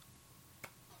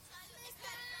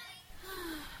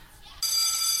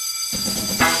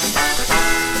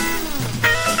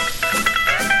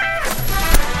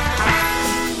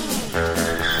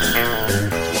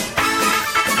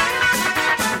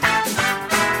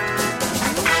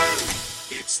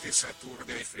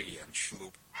Saturday Friends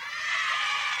Club.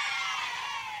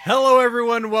 Hello,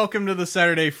 everyone. Welcome to the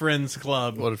Saturday Friends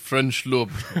Club. Or French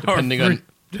Club, depending on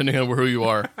who you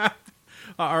are.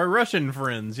 Our Russian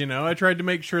friends, I tried to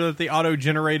make sure that the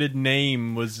auto-generated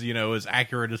name was, as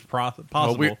accurate as possible.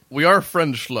 Well, we are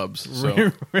French clubs,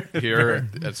 so here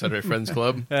at Saturday Friends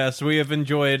Club. Yes, we have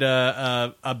enjoyed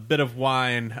a bit of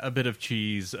wine, a bit of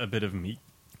cheese, a bit of meat.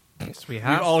 Yes, we We've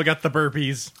have. all got the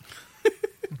burpees.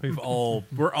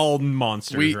 We're all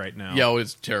monsters right now. Yeah,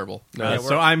 it's terrible. No,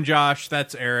 So I'm Josh.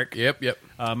 That's Eric. Yep.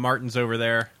 Martin's over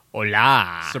there.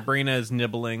 Hola. Sabrina is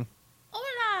nibbling.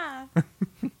 Hola.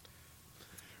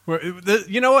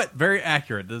 You know what? Very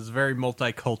accurate. This is a very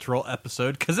multicultural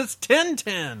episode because it's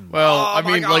Tintin. Well, Oh I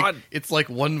my mean, God. it's like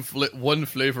one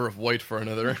flavor of white for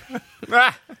another.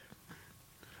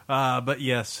 But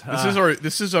yes,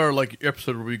 This is our like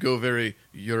episode where we go very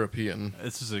European.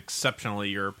 this is exceptionally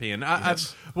European.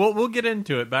 Yes. We'll get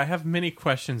into it, but I have many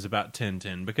questions about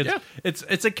Tintin because Yeah.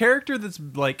 it's a character that's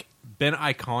like been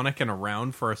iconic and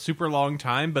around for a super long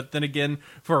time, but then again,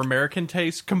 for American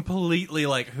taste, completely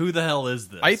like who the hell is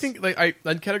this? I think like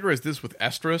I'd categorize this with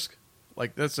asterisk.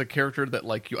 Like that's a character that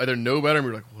like you either know about him or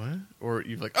you're like what, or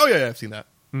you're like oh yeah I've seen that.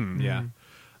 Yeah.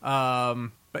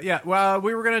 But yeah, well,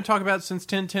 we were going to talk about since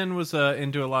Tintin was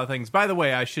into a lot of things. By the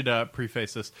way, I should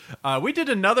preface this. We did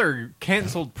another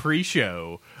canceled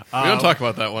pre-show. We don't talk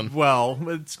about that one. Well,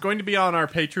 it's going to be on our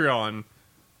Patreon,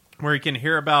 where you can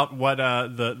hear about what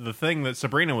the thing that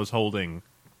Sabrina was holding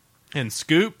in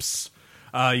scoops.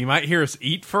 You might hear us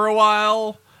eat for a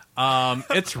while.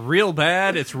 It's real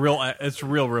bad. It's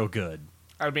real good.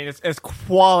 I mean, it's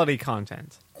quality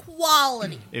content.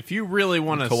 Quality. If you really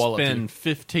want to Quality. spend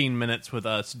 15 minutes with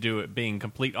us, do it being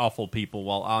complete awful people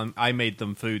while I made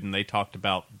them food and they talked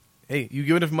about. Hey, you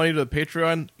give enough money to the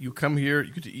Patreon, you come here,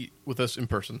 you get to eat with us in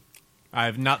person. I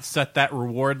have not set that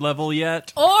reward level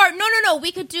yet. Or, no,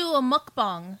 we could do a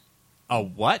mukbang A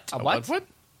what? What?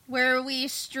 where we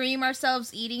stream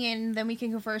ourselves eating and then we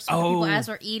can converse with the people as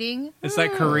we're eating. It's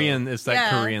that Korean. It's that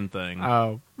Yeah. Korean thing.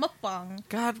 Oh, Mukbang.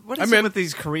 God, what I is mean- it with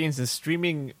these Koreans and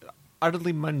streaming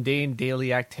utterly mundane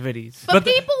daily activities? But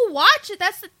people watch it.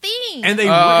 That's the thing. And they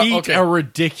eat okay. a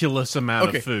ridiculous amount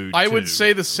Okay, of food. I would too.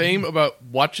 say the same about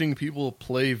watching people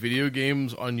play video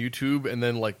games on YouTube and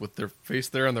then like with their face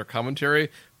there on their commentary,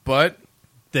 but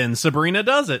Then Sabrina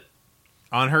does it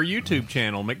on her YouTube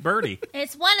channel, McBirdie.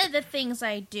 It's one of the things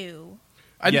I do.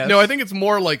 Yes. I think it's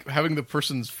more like having the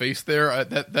person's face there.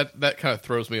 That kind of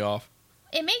throws me off.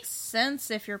 It makes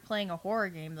sense if you're playing a horror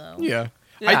game, though. Yeah.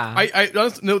 Yeah. I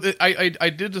honestly, no, I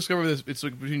did discover this. It's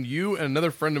like between you and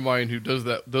another friend of mine who does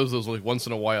those like once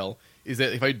in a while. Is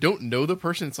that if I don't know the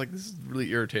person, it's like this is really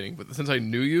irritating. But since I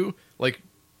knew you, like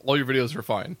all your videos are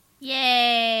fine.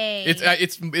 Yay.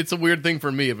 It's a weird thing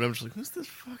for me, but I'm just like, who's this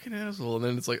fucking asshole? And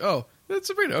then it's like, oh, that's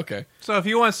Sabrina. Okay. So if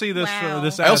you want to see this, Wow.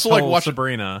 this I also like asshole watching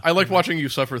Sabrina. I liked watching you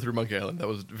suffer through Monkey Island. That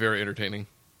was very entertaining.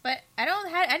 But I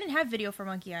didn't have video for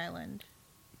Monkey Island.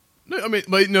 No, I mean,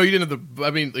 like, no, you didn't have the.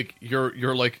 I mean, like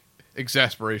your like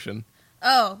exasperation.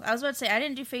 Oh, I was about to say, I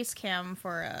didn't do face cam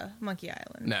for Monkey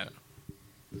Island. No,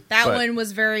 That But- one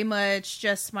was very much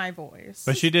just my voice.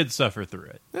 But she did suffer through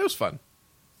it. it was fun.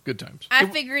 Good times. I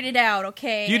figured it out,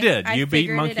 okay? You did. I You beat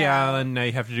figured Monkey it out. Island. Now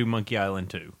you have to do Monkey Island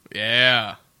 2.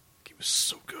 Yeah, it was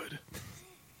so good.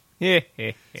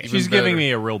 She's better. giving me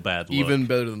a real bad look. Even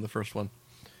better than the first one.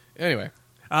 Anyway,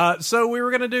 So we were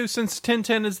going to do, since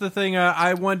Tintin is the thing,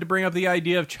 I wanted to bring up the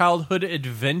idea of childhood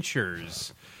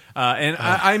adventures. And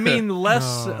I mean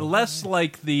less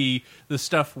like the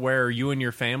stuff where you and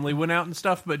your family went out and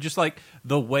stuff, but just like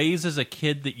the ways as a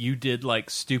kid that you did like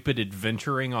stupid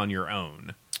adventuring on your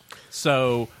own.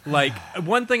 So like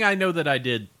one thing I know that I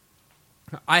did,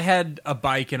 I had a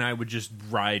bike and I would just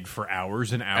ride for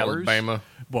hours and hours. Alabama.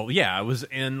 Well, yeah, I was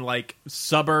in like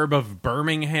suburb of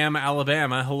Birmingham,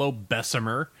 Alabama. Hello,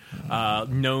 Bessemer,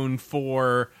 known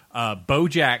for Bo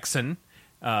Jackson.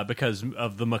 Because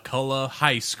of the McCullough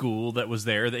High School that was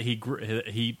there that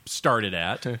he started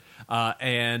at,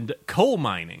 and coal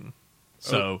mining.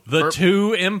 So the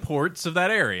two imports of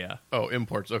that area. Oh,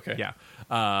 imports. Okay. Yeah,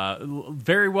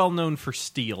 very well known for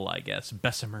steel, I guess.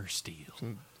 Bessemer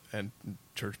Steel. And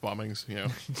church bombings.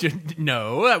 You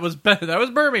know. No, that was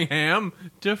Birmingham.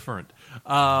 Different,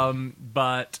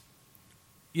 but.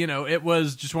 You know, it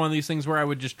was just one of these things where I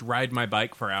would just ride my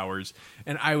bike for hours,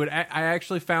 and I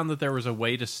actually found that there was a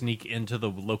way to sneak into the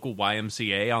local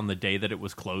YMCA on the day that it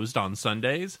was closed on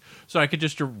Sundays, so I could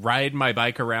just ride my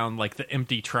bike around like the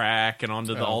empty track and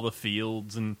onto all the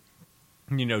fields, and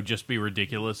just be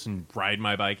ridiculous and ride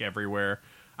my bike everywhere.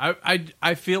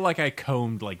 I feel like I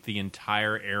combed like the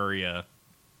entire area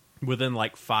within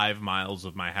like 5 miles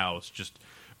of my house, just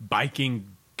biking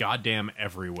goddamn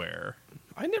everywhere.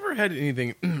 I never had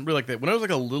anything really like that. When I was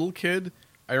like a little kid,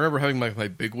 I remember having my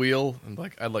big wheel and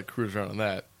like I'd like cruise around on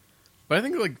that. But I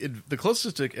think like the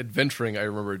closest to adventuring I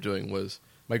remember doing was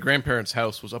my grandparents'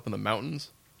 house was up in the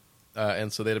mountains,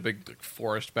 and so they had a big like,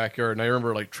 forest backyard. And I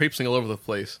remember like traipsing all over the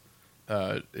place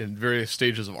in various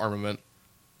stages of armament,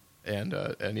 and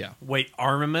yeah, Wait,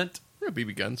 armament? yeah,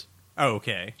 BB guns. Oh,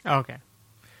 okay. Okay.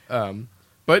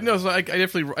 But no, so I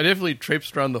definitely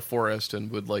traipsed around the forest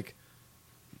and would like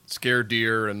scare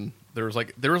deer, and there was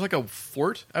like a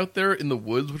fort out there in the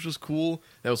woods, which was cool.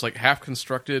 That was like half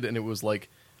constructed, and it was like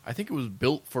I think it was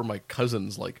built for my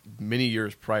cousins like many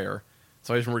years prior.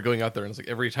 So I just remember going out there, and it's like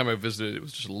every time I visited, it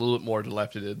was just a little bit more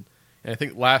dilapidated. And I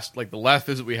think the last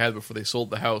visit we had before they sold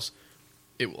the house,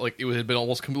 it had been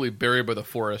almost completely buried by the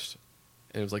forest,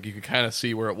 and it was like you could kind of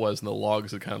see where it was, and the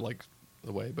logs had kind of like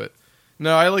the way. But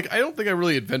no, I don't think I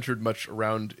really adventured much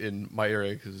around in my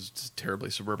area because it's just terribly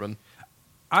suburban.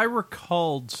 I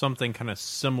recalled something kind of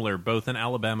similar both in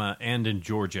Alabama and in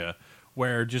Georgia,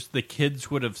 where just the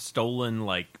kids would have stolen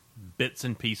like bits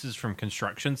and pieces from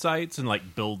construction sites and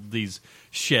like build these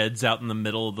sheds out in the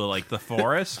middle of the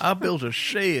forest. I built a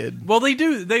shed. Well,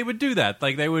 they would do that.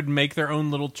 Like they would make their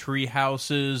own little tree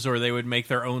houses, or they would make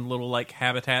their own little like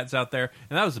habitats out there,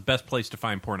 and that was the best place to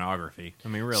find pornography. I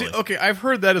mean, really. See, okay, I've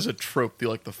heard that as a trope,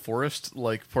 the forest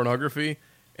like pornography,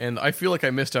 and I feel like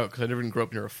I missed out because I never even grew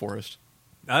up near a forest.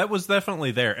 It was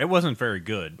definitely there. It wasn't very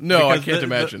good. No, I Because can't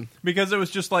imagine. because it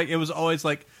was just like, it was always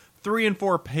like 3 and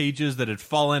 4 pages that had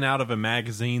fallen out of a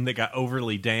magazine that got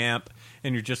overly damp,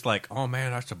 and you're just like, oh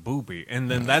man, that's a booby. And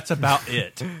then that's about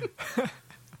it.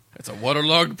 It's a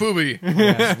waterlogged booby.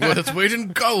 It's worth its weight in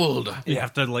gold. You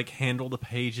have to like handle the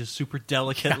pages super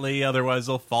delicately, otherwise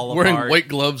they'll fall Wearing apart. white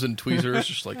gloves and tweezers,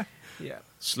 just like Yeah.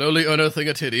 slowly unearthing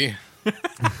a titty.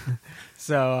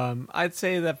 So I'd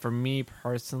say that for me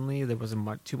personally, there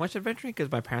wasn't too much adventuring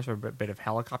because my parents were a bit of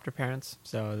helicopter parents.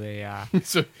 So they,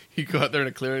 So you go out there in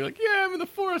a clearing, like, yeah, I'm in the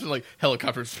forest, and like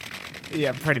helicopters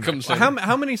yeah, pretty come much. down.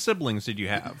 How many siblings did you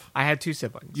have? I had 2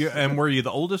 siblings. And were you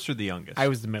the oldest or the youngest? I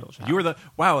was the middle child. You were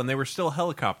wow, and they were still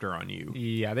helicopter on you.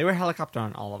 Yeah, they were helicopter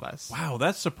on all of us. Wow,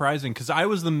 that's surprising because I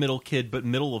was the middle kid, but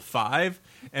middle of 5,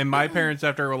 and my parents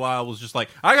after a while was just like,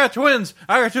 I got twins,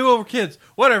 I got 2 older kids,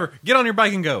 whatever, get on your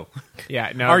bike and go.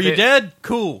 Yeah, no. Are you dead?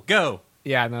 Cool, go.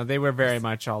 Yeah, no, they were very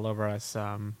much all over us.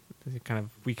 We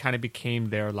kind of became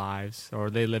their lives, or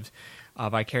they lived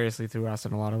vicariously through us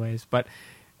in a lot of ways. But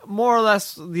more or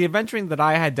less, the adventuring that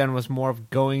I had done was more of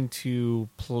going to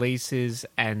places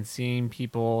and seeing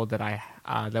people that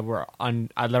that were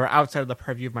outside of the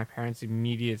purview of my parents'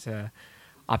 immediate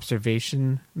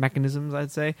observation mechanisms,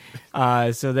 I'd say.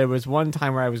 So there was one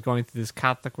time where I was going through this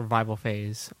Catholic revival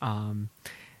phase.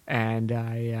 And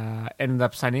I ended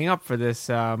up signing up for this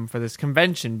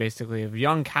convention, basically, of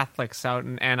young Catholics out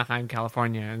in Anaheim,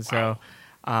 California. And so,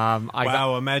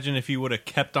 Imagine if you would have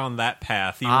kept on that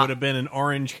path. You would have been in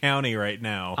Orange County right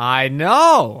now. I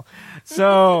know.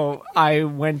 So I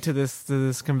went to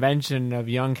this convention of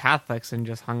young Catholics and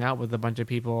just hung out with a bunch of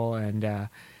people and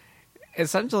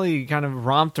essentially kind of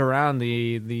romped around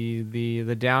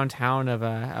the downtown of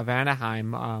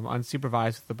Anaheim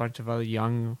unsupervised with a bunch of other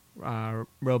young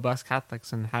robust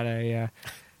Catholics, and had a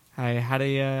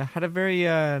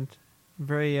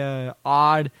very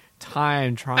odd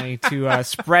time trying to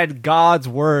spread God's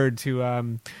word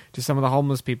to some of the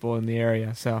homeless people in the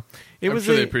area. So I'm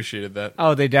sure they appreciated that.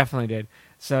 Oh, they definitely did.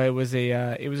 So it was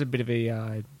a bit of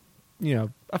a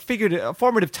a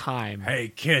formative time.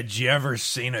 Hey, kids, you ever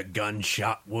seen a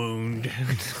gunshot wound?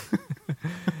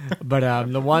 But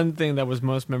the one thing that was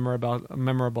most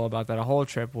memorable about that whole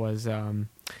trip was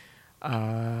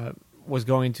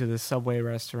going to the Subway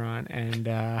restaurant and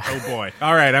Oh boy!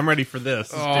 All right, I'm ready for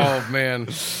this. Oh man,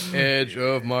 edge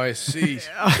of my seat.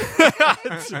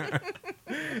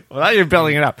 well, now you're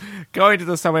building it up. Going to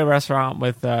the Subway restaurant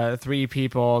with 3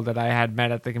 people that I had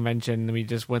met at the convention, and we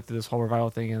just went through this whole revival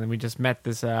thing, and then we just met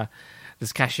this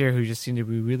cashier who just seemed to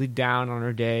be really down on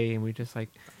her day, and we just like,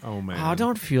 Oh man! oh,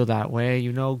 don't feel that way.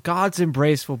 God's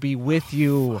embrace will be with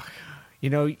you.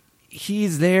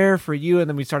 He's there for you. And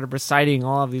then we started reciting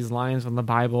all of these lines from the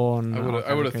Bible. And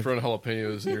I would have thrown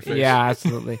jalapenos in your face. Yeah,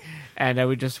 absolutely. And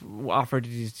we just offered,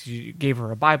 gave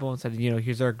her a Bible and said,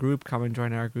 here's our group, come and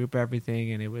join our group,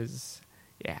 everything. And it was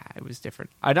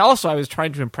different. And also, I was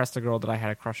trying to impress the girl that I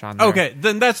had a crush on there. Okay,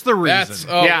 then that's the reason.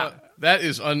 Yeah. That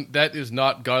is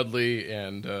not godly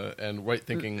and right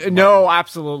thinking. No,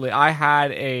 absolutely. I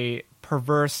had a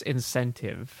perverse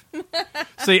incentive.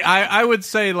 See, I would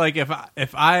say, like, if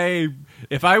I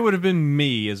if I would have been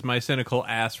me as my cynical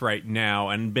ass right now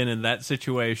and been in that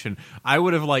situation, I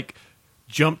would have like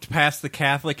jumped past the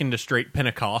Catholic into straight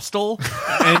Pentecostal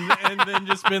and then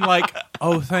just been like,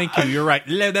 oh, thank you, you're right.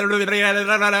 Like,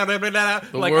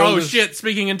 oh, shit,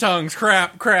 speaking in tongues.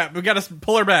 Crap. We got to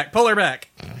pull her back.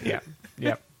 Yeah.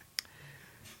 Yep.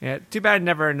 Yeah, too bad it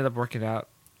never ended up working out,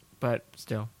 but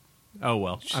still. Oh,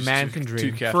 well. A man can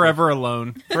dream. Forever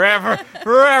alone.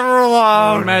 Forever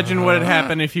alone. Imagine what had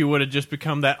happened if you would have just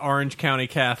become that Orange County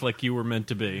Catholic you were meant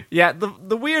to be. Yeah,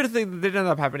 the weird thing that did end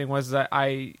up happening was that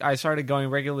I started going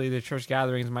regularly to church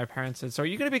gatherings, and my parents said, so are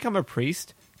you going to become a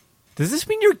priest? Does this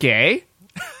mean you're gay?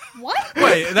 What?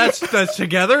 Wait, that's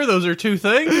together? Those are two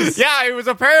things? Yeah, it was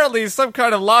apparently some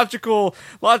kind of logical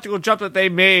jump that they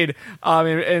made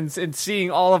in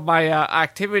seeing all of my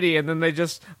activity, and then they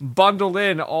just bundled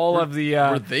in all of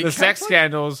the sex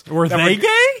scandals. Were they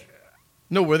gay?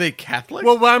 No, were they Catholic?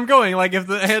 Well, where I'm going, like, if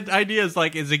the idea is,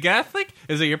 like, is he Catholic?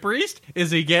 Is he a priest? Is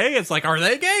he gay? It's like, are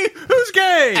they gay? Who's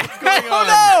gay? What's going on?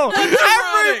 Oh,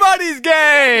 no! Everybody's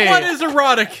gay! What is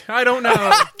erotic? I don't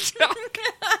know.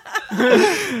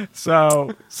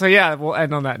 So yeah, we'll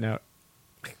end on that note.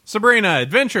 Sabrina,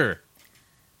 adventure.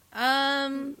 Yeah,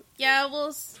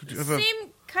 well,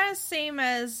 same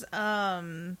as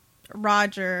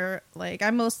Roger. Like,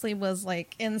 I mostly was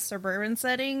like in suburban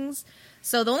settings.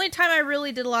 So the only time I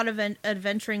really did a lot of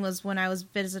adventuring was when I was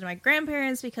visiting my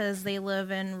grandparents because they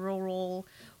live in rural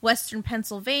western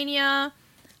Pennsylvania.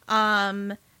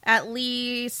 At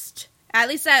least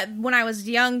when I was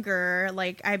younger,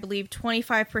 like I believe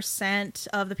 25%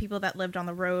 of the people that lived on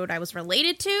the road I was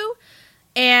related to.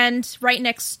 And right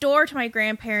next door to my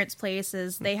grandparents'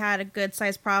 places, they had a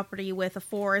good-sized property with a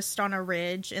forest on a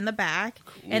ridge in the back.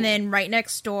 Cool. And then right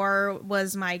next door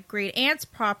was my great-aunt's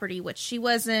property, which she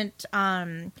wasn't...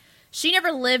 she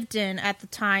never lived in at the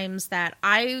times that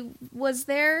I was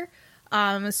there.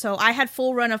 So I had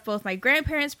full run of both my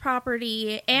grandparents'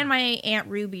 property and my Aunt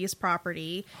Ruby's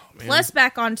property, plus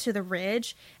back onto the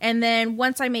ridge. And then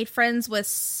once I made friends with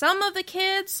some of the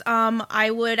kids,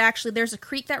 I would actually, there's a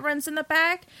creek that runs in the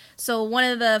back. So one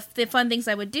of the fun things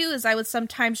I would do is I would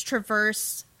sometimes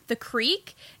traverse the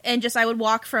creek and I would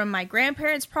walk from my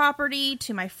grandparents' property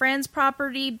to my friend's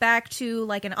property back to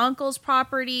like an uncle's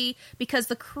property because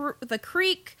the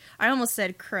creek, I almost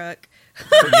said crook.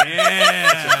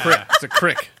 Yeah, it's a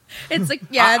crick. It's like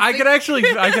I could actually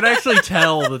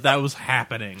tell that was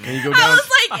happening. And you go down,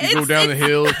 go down the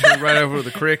hill, turn right over to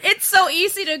the creek. It's so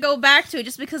easy to go back to it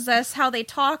just because that's how they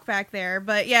talk back there.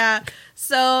 But yeah,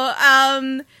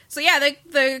 the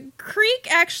creek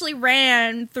actually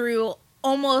ran through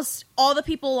almost all the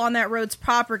people on that road's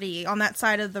property on that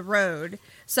side of the road.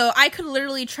 So I could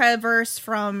literally traverse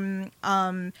from,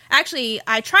 actually,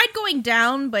 I tried going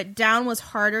down, but down was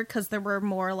harder because there were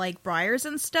more, like, briars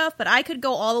and stuff. But I could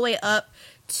go all the way up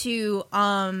to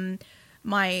one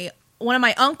of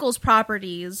my uncle's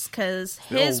properties because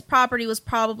his property was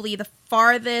probably the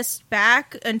farthest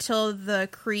back until the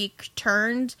creek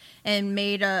turned and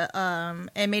made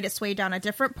its way down a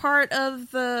different part of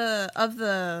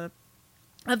the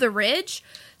ridge.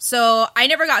 So I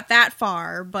never got that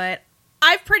far, but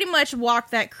I've pretty much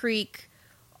walked that creek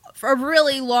for a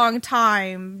really long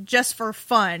time just for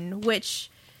fun, which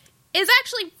is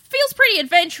actually feels pretty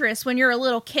adventurous when you're a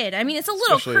little kid. I mean, it's a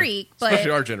little creek, but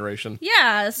especially our generation.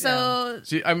 Yeah, so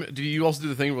See, do you also do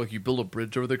the thing where like you build a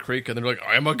bridge over the creek and they're like,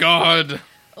 "I am a god"?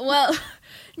 Well,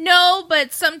 no,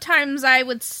 but sometimes I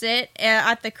would sit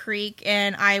at the creek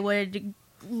and I would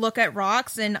look at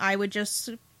rocks and I would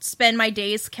just spend my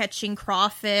days catching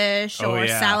crawfish or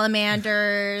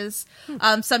salamanders.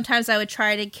 Sometimes I would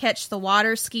try to catch the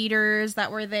water skeeters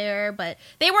that were there, but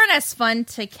they weren't as fun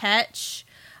to catch.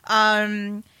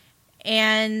 And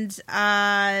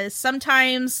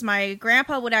sometimes my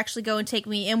grandpa would actually go and take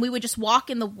me, and we would just walk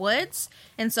in the woods.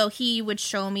 And so he would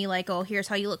show me, like, oh, here's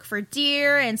how you look for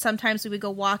deer. And sometimes we would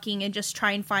go walking and just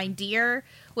try and find deer,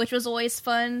 which was always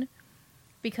fun.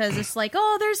 Because it's like,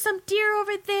 oh, there's some deer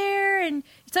over there, and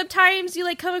sometimes you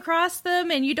like come across them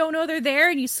and you don't know they're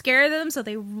there, and you scare them, so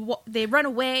they run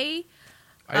away.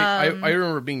 I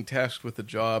remember being tasked with the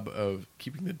job of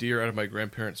keeping the deer out of my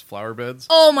grandparents' flower beds.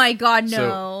 Oh my god, no!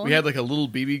 So we had like a little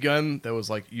BB gun that was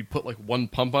like you'd put like one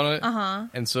pump on it,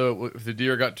 and so if the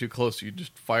deer got too close, you'd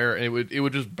just fire, and it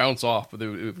would just bounce off, but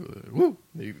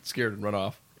they get scared and run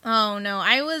off. Oh no,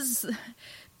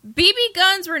 BB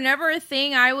guns were never a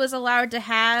thing I was allowed to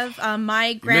have.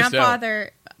 My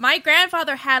grandfather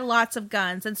had lots of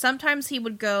guns, and sometimes he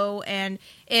would go, and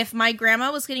if my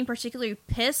grandma was getting particularly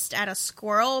pissed at a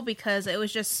squirrel because it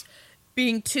was just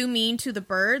being too mean to the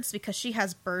birds, because she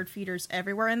has bird feeders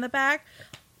everywhere in the back,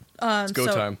 It's go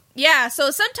time. Yeah,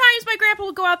 so sometimes my grandpa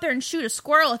would go out there and shoot a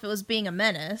squirrel if it was being a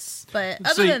menace. But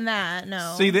other than that,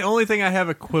 no. See, the only thing I have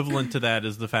equivalent to that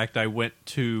is the fact I went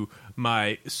to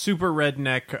my super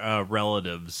redneck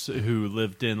relatives who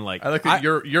lived in like... I like that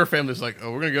your family's like,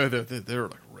 oh, we're going to go there. They're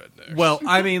like rednecks. Well,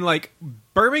 I mean, like,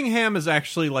 Birmingham is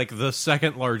actually like the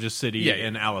second largest city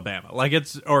in Alabama. Like,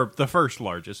 or the first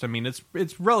largest. I mean,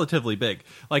 it's relatively big.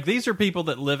 Like, these are people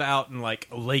that live out in like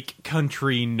Lake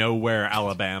Country, nowhere,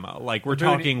 Alabama. Like, we're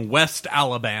talking West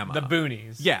Alabama. The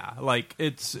boonies. Yeah, like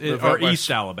or East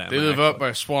Alabama. They live actually. up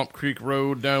by Swamp Creek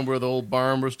Road, down where the old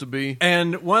barn was to be.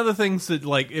 And one of the things that,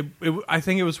 like, I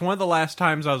think it was one of the last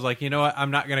times I was like, you know what, I'm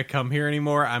not going to come here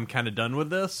anymore. I'm kind of done with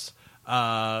this.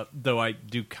 Though I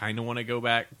do kind of want to go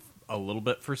back a little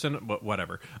bit for but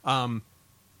whatever.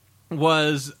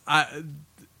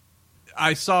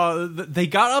 I saw they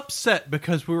got upset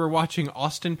because we were watching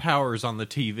Austin Powers on the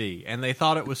TV, and they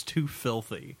thought it was too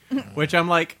filthy. Which I'm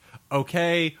like,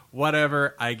 okay,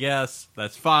 whatever, I guess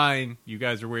that's fine. You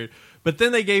guys are weird. But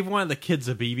then they gave one of the kids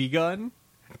a BB gun,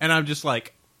 and I'm just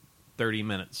like, 30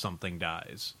 minutes something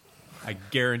dies. I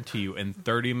guarantee you, in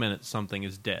 30 minutes something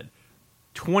is dead.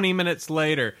 20 minutes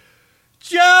later,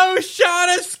 Joe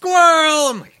shot a squirrel.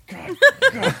 I'm like, God.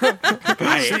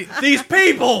 These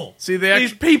people. See,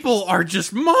 these people are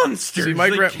just monsters. See,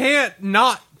 they can't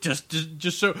not just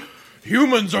so.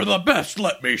 Humans are the best.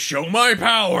 Let me show my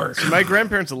power. See, my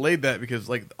grandparents laid that because,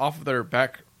 like, off of their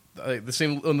back, like, the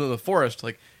same in the forest,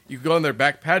 like, you go on their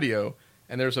back patio,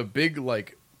 and there's a big,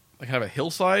 like kind of a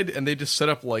hillside, and they just set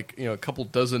up, like, you know, a couple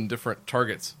dozen different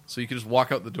targets, so you could just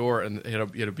walk out the door and you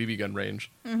had a BB gun range.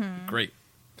 Mm-hmm. Great.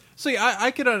 See, I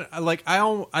could like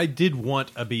I did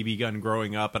want a BB gun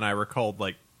growing up, and I recalled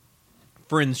like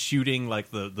friends shooting like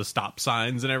the stop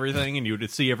signs and everything, and you would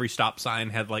see every stop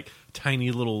sign had like tiny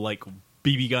little like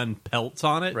BB gun pelts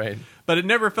on it. Right. But it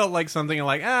never felt like something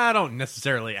like, I don't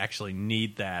necessarily actually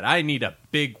need that. I need a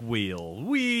big wheel.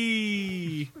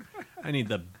 Whee! I need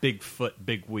the Bigfoot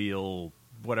big wheel,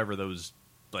 whatever those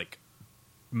like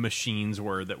machines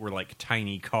were that were like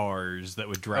tiny cars that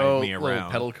would drive me around.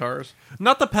 Little pedal cars?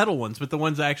 Not the pedal ones, but the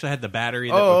ones that actually had the battery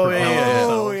that would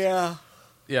propel themselves. yeah.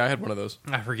 Yeah, I had one of those.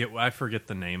 I forget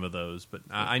the name of those, but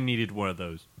I needed one of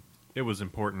those. It was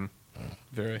important.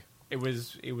 Very. It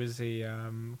was a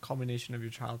culmination of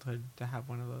your childhood to have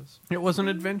one of those. It was an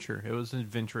adventure. It was an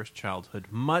adventurous childhood.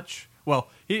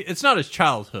 It's not his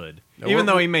childhood, No, even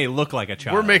though he may look like a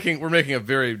child. We're making a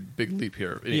very big leap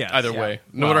here. Yes. Either Yeah. way,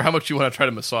 no matter how much you want to try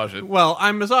to massage it. Well,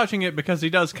 I'm massaging it because he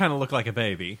does kind of look like a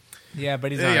baby. Yeah,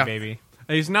 but he's not Yeah. a baby.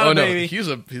 He's not a baby.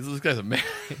 This guy's a man.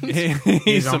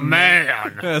 He's a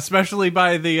man. Especially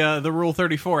by the Rule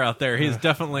 34 out there. He's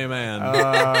definitely a man.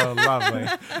 Oh, lovely.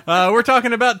 We're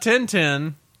talking about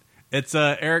Tintin. It's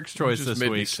Eric's choice Just this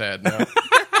made me week. sad now.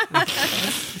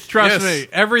 Trust Yes. me,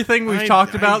 everything we've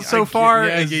talked about so far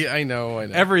is I know.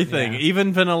 everything, Yeah.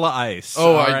 even Vanilla Ice.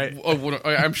 Oh, all right?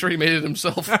 I'm sure he made it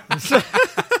himself.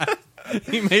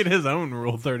 He made his own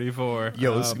Rule 34.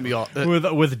 Yo, this is gonna be all.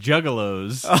 With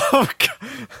juggalos. Oh,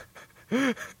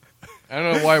 God. I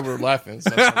don't know why we're laughing. So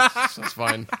that's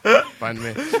fine. Fine to me.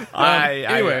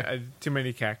 Anyway. I too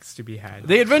many cacks to be had.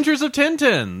 The Adventures of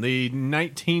Tintin, the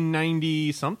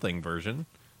 1990 something version.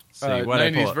 See, what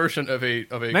I pull 90s up. version of a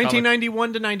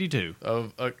 1991 to 92.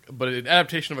 but an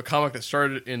adaptation of a comic that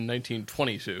started in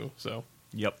 1922. So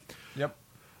Yep. Yep.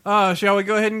 Shall we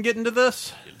go ahead and get into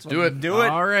this? let's do it. Do it.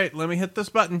 All right, let me hit this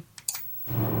button.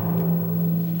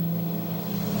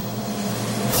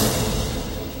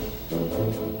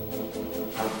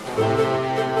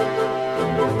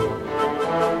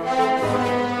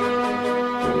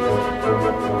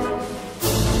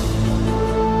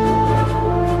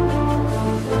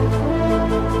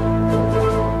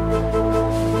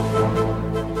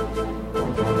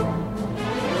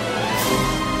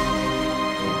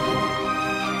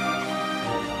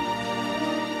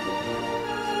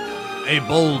 A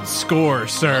bold score,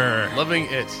 sir. Loving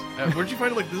it. Where'd you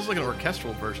find it? Like, this is like an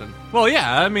orchestral version. Well,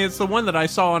 yeah, I mean, it's the one that I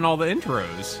saw in all the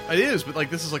intros. It is, but like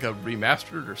this is like a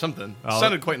remastered or something. Oh.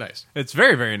 Sounded quite nice. It's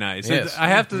very, very nice. Yes. I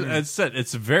have to,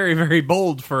 it's very, very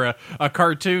bold for a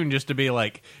cartoon just to be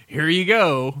like, here you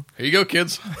go, Here you go,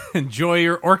 kids. enjoy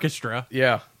your orchestra.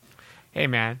 Yeah. Hey,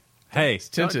 man. Hey,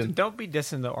 Tintin. Don't be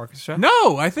dissing the orchestra.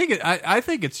 no, I think I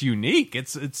think it's unique.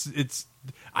 It's.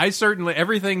 I certainly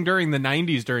everything during the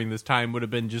 '90s during this time would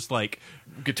have been just like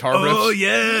Guitar riffs. oh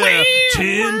yeah,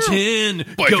 Tintin,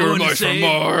 Biker going to Mice from save,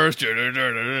 Mars.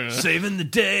 saving the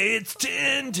day. It's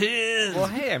Tintin. Well,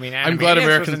 hey, I mean, I'm glad Animaniacs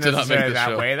Americans wasn't did not make necessarily this that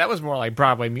show. way. That was more like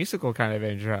Broadway musical kind of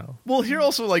intro. Well, here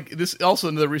also like this also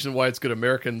another reason why it's good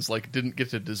Americans like didn't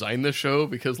get to design this show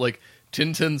because like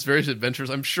Tintin's various adventures.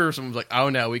 I'm sure someone's like, oh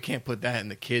no, we can't put that in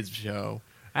the kids show.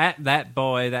 That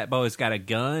boy's got a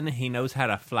gun. He knows how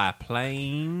to fly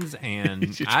planes,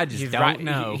 and I just don't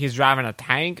know. He's driving a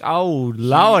tank. Oh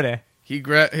lordy!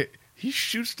 He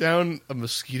shoots down a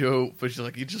mosquito, but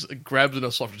he just grabs an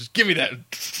assault. Just give me that.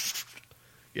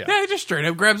 Yeah, he just straight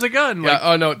up grabs a gun. Yeah.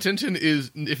 Oh no, Tintin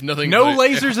is, if nothing, no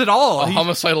lasers at all. A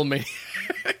homicidal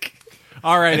maniac.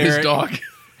 All right, and Eric. His dog.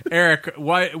 Eric,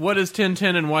 what is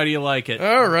Tintin, and why do you like it?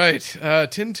 All right,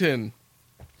 Tintin.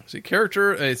 It's a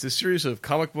character. It's a series of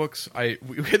comic books. We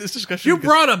had this discussion. You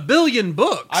brought 1 billion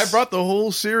books. I brought the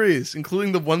whole series,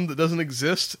 including the one that doesn't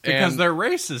exist because they're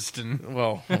racist. And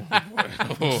well,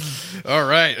 all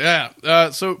right,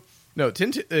 yeah. So no,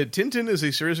 Tintin is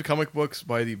a series of comic books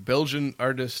by the Belgian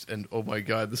artist, and oh my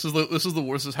god, this is the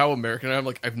worst. This is how American I am.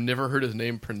 Like, I've never heard his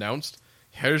name pronounced.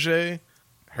 Hergé.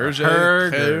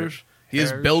 He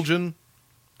is Belgian,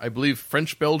 I believe,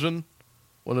 French Belgian.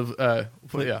 One of yeah.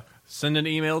 Send an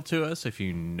email to us if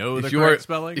you know the correct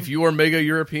spelling. If you are mega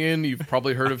European, you've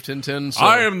probably heard of Tintin. So.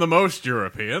 I am the most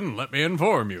European. Let me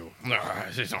inform you.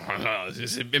 This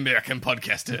American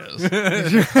podcasters.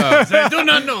 They do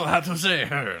not know how to say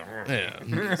her.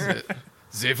 Yeah.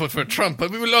 They vote for Trump,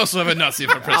 but we will also have a Nazi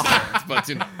for president.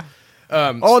 But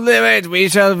only wait, we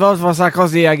shall vote for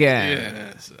Sarkozy again.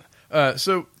 Yes.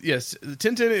 So yes,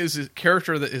 Tintin is a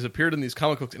character that has appeared in these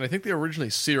comic books, and I think they were originally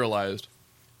serialized.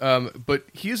 But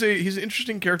he's an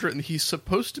interesting character, and he's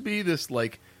supposed to be this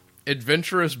like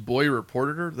adventurous boy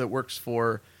reporter that works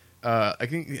for. I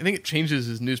think it changes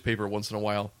his newspaper once in a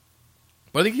while,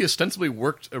 but I think he ostensibly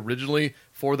worked originally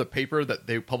for the paper that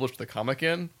they published the comic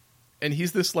in, and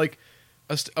he's this like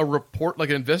a report, like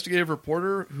an investigative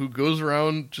reporter who goes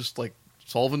around just like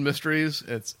solving mysteries.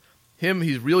 It's him.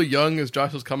 He's real young, as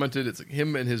Josh has commented. It's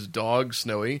him and his dog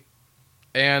Snowy,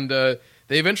 and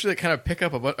they eventually kind of pick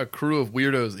up a crew of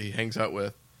weirdos that he hangs out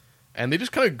with, and they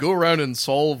just kind of go around and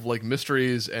solve like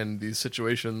mysteries and these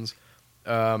situations.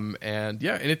 And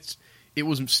it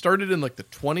was started in like the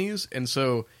 1920s, and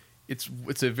so it's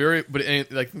a very I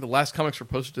think the last comics were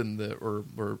posted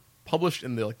were published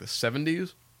in the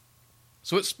 1970s,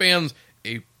 so it spans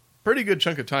a pretty good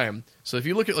chunk of time. So if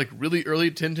you look at like really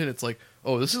early Tintin, it's like,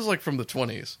 oh, this is like from the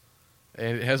 1920s,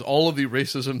 and it has all of the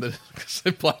racism that is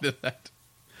implied in that.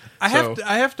 I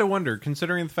have to wonder,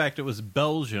 considering the fact it was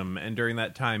Belgium, and during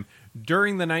that time,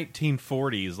 during the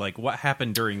 1940s, like what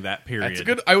happened during that period? That's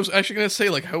good. I was actually going to say,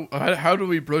 like, how do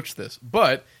we broach this?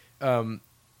 But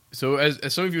so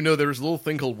as some of you know, there was a little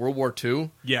thing called World War II.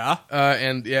 Yeah,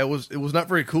 and yeah, it was not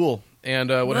very cool. And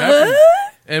what happened?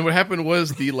 And what happened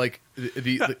was the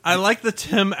I like the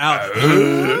Tim out.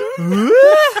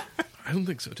 I don't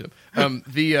think so, Tim.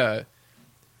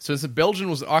 Since the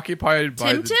Belgium was occupied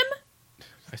by Tim.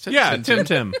 I said yeah,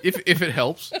 Tim. If it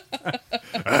helps.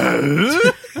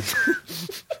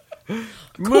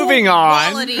 Moving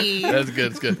on. Quality. That's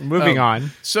good. It's good. Moving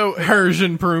on. So Herge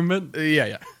improvement.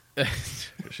 Yeah.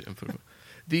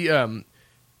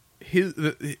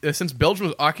 Since Belgium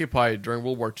was occupied during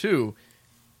World War II,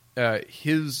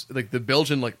 the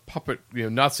Belgian puppet,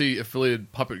 Nazi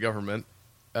affiliated puppet government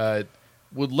would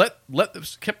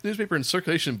kept the newspaper in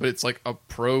circulation, but it's like a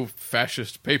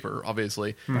pro-fascist paper,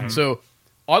 obviously. Mm-hmm. So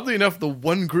oddly enough, the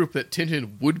one group that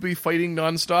Tintin would be fighting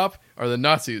nonstop are the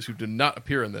Nazis, who did not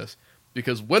appear in this,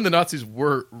 because when the Nazis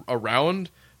were around,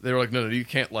 they were like, no, you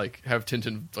can't have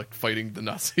Tintin fighting the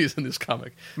Nazis in this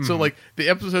comic. Mm-hmm. So the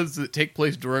episodes that take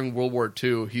place during World War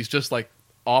II, he's just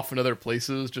off in other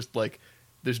places, just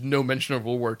there's no mention of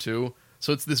World War II.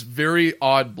 So it's this very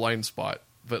odd blind spot,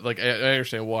 but I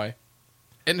understand why.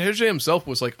 And Hergé himself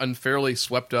was unfairly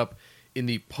swept up in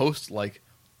the post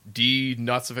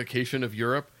denazification of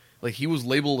Europe. He was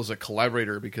labeled as a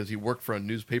collaborator because he worked for a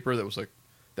newspaper that was a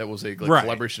right.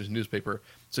 Collaborationist newspaper.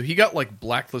 So he got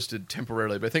blacklisted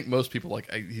temporarily. But I think most people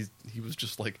he was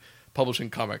just publishing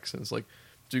comics, and it's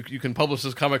you can publish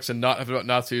this comics and not have it about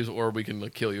Nazis, or we can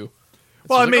kill you.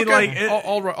 Well, so I mean, okay,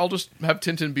 I'll just have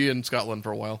Tintin be in Scotland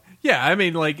for a while. Yeah, I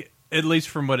mean, at least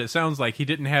from what it sounds like, he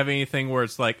didn't have anything where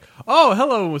it's oh,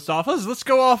 hello, Mustafa, let's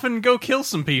go off and go kill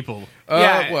some people.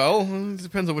 Yeah. Well, it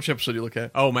depends on which episode you look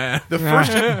at. Oh, man. The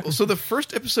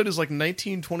first episode is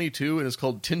 1922, and it's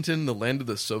called Tintin, the Land of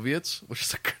the Soviets,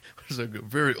 which is a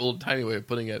very old-timey way of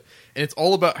putting it. And it's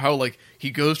all about how,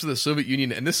 he goes to the Soviet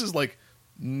Union, and this is,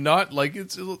 not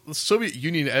it's the Soviet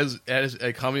Union as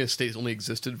a communist state has only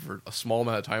existed for a small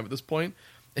amount of time at this point.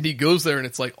 And he goes there, and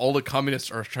it's all the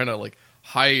communists are trying to,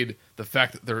 hide the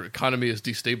fact that their economy is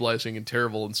destabilizing and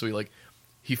terrible, and so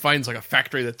he finds a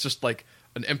factory that's just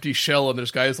an empty shell, and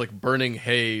there's guys burning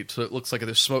hay, so it looks like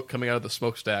there's smoke coming out of the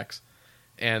smokestacks,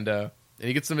 and and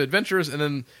he gets some adventures, and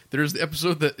then there's the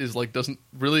episode that is like doesn't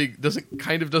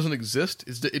exist.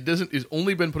 It's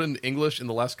only been put into English in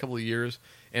the last couple of years,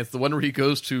 and it's the one where he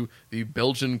goes to the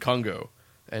Belgian Congo,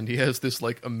 and he has this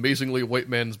like amazingly white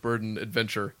man's burden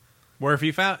adventure. Where if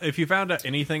you found out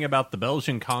anything about the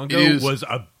Belgian Congo, was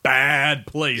a bad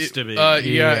place to be.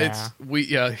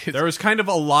 There was kind of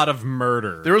a lot of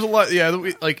murder. There was a lot.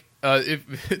 The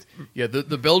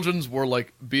Belgians were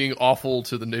like being awful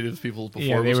to the native people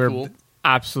before it was cool.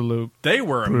 Absolute. They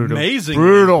were brutal. amazing.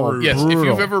 Brutal. Yes, brutal. if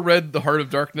you've ever read The Heart of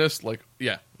Darkness, like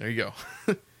there you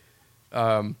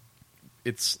go.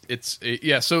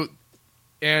 So.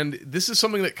 And this is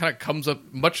something that kind of comes up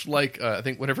much like I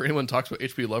think whenever anyone talks about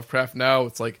H.P. Lovecraft now,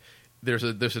 it's like there's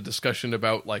a discussion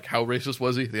about like how racist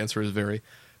was he? The answer is very.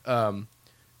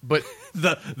 But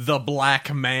the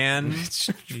black man.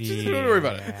 Don't worry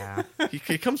about it.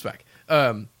 He comes back.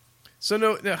 So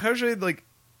now Hergé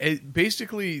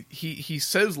basically he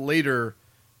says later,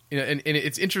 and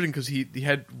it's interesting because he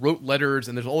wrote letters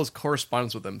and there's all this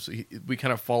correspondence with them. So we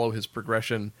kind of follow his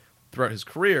progression throughout his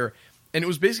career. And it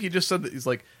was basically just said that he's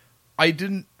like, I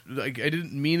didn't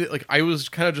mean it. Like I was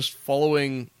kind of just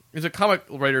following. He's a comic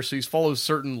writer, so he follows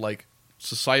certain like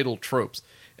societal tropes.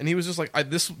 And he was just like,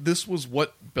 this was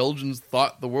what Belgians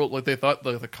thought the world. Like they thought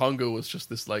the Congo was just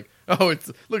this like,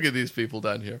 look at these people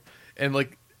down here, and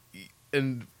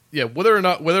whether or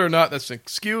not that's an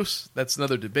excuse, that's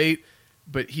another debate.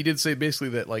 But he did say basically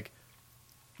that like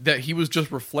that he was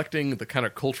just reflecting the kind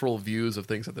of cultural views of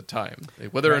things at the time,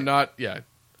 like, whether or not,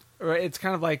 It's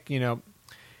kind of like,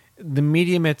 the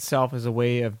medium itself is a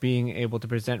way of being able to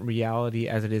present reality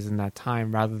as it is in that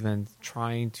time rather than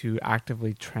trying to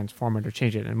actively transform it or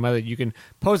change it. And whether you can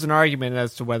pose an argument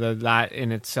as to whether that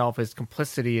in itself is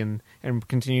complicity and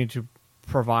continue to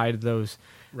provide those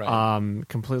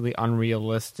completely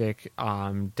unrealistic,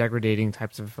 degrading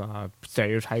types of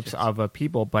stereotypes of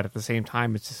people. But at the same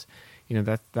time, it's just...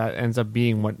 that ends up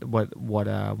being what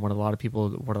a lot of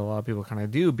people kind of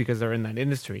do because they're in that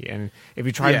industry. And if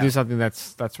you try to do something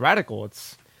that's radical,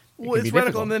 it's radical.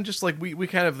 Difficult. And then just like we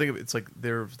kind of think of it's like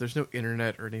there's no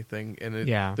internet or anything, and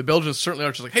the Belgians certainly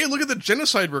aren't just like, hey, look at the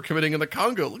genocide we're committing in the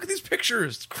Congo. Look at these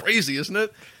pictures. It's crazy, isn't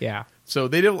it? Yeah. So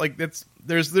they don't like that's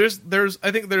there's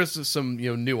I think there's some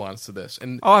nuance to this,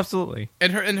 and absolutely.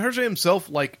 And Hergé himself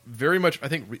like very much I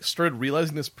think started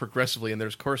realizing this progressively, and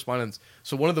there's correspondence.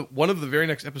 So one of the very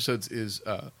next episodes is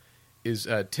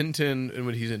Tintin, and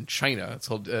when he's in China, it's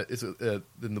called in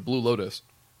the Blue Lotus,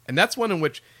 and that's one in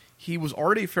which he was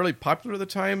already fairly popular at the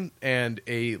time, and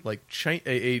a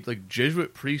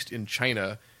Jesuit priest in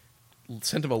China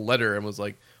sent him a letter and was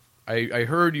like, I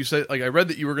heard you said, like, I read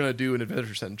that you were going to do an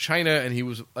adventure set in China, and he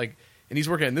was like, and he's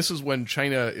working, and this is when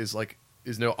China is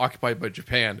now occupied by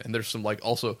Japan, and there's some like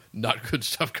also not good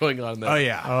stuff going on there. Oh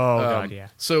yeah. God, yeah.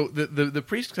 So the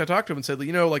priest I talked to him and said,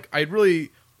 like, I'm a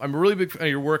really big fan of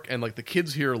your work, and like the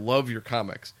kids here love your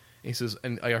comics. And he says,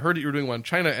 and I heard that you were doing one in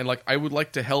China, and like I would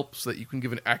like to help so that you can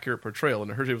give an accurate portrayal.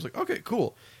 And Hergé was like, okay,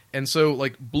 cool. And so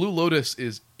like Blue Lotus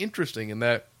is interesting in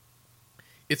that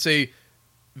it's a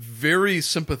very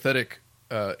sympathetic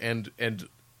and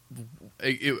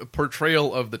a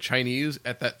portrayal of the Chinese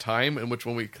at that time, in which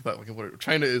when we thought like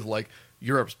China is like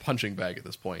Europe's punching bag at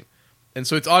this point. And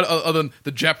so it's odd, other than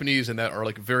the Japanese in that are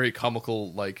like very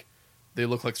comical, like they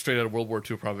look like straight out of World War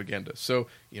II propaganda. So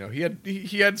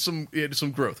he had some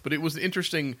growth, but it was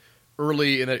interesting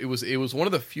early in that it was one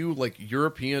of the few like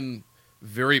European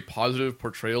very positive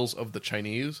portrayals of the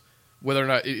Chinese, whether or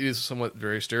not it is somewhat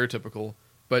very stereotypical.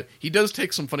 But he does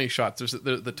take some funny shots. There's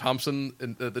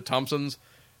the Thompsons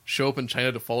show up in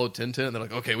China to follow Tintin, and they're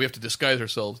like, okay, we have to disguise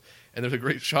ourselves. And there's a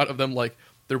great shot of them like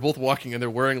they're both walking and they're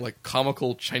wearing like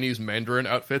comical Chinese Mandarin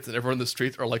outfits, and everyone in the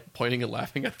streets are like pointing and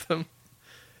laughing at them.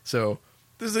 So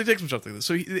they take some shots like this.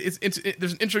 So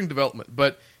there's an interesting development,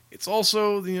 but it's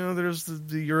also there's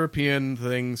the European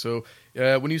thing. So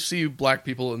when you see black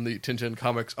people in the Tintin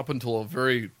comics, up until a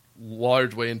very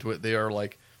large way into it, they are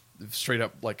like straight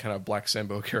up like kind of black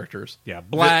Sambo characters. Yeah,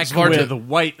 black with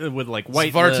white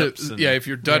Zwarte, lips. And, if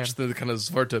you're Dutch, the kind of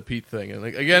Zwarte Piet thing, and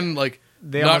like again, like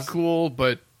not cool,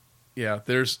 but yeah,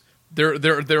 there is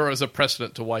a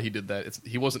precedent to why he did that.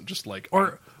 He wasn't just like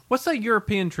what's that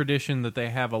European tradition that they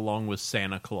have along with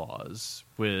Santa Claus?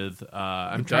 With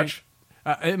Dutch.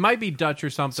 It might be Dutch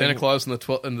or something. Santa Claus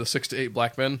and the 6 to 8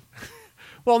 black men.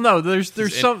 Well, no, there's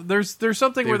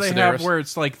something where they Sedaris. have where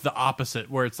it's like the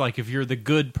opposite, where it's like if you're the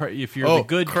good Krampus kid,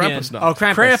 not. Oh,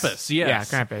 Krampus. Krampus, yes. Yeah,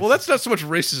 Krampus. Well, that's not so much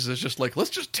racist as just like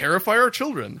let's just terrify our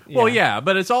children. Well, yeah,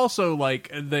 but it's also like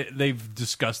they've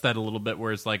discussed that a little bit,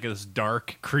 where it's like this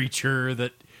dark creature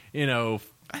that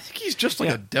I think he's just like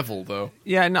a devil, though.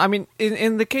 Yeah, no, I mean,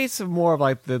 in the case of more of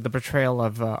like the portrayal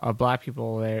of black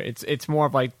people, there, it's more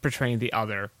of like portraying the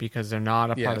other because they're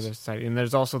not a part of the society, and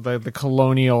there's also the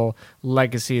colonial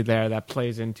legacy there that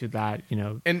plays into that,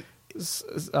 And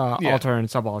alter and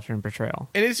subaltern portrayal.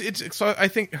 And it's so I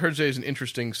think Hergé is an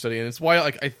interesting study, and it's why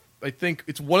I think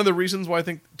it's one of the reasons why I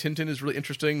think Tintin is really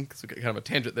interesting. It's kind of a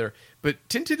tangent there, but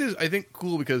Tintin is, I think,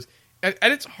 cool because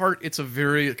at its heart, it's a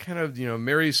very kind of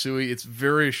Mary Sue. It's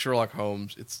very Sherlock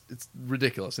Holmes. It's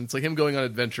ridiculous, and it's like him going on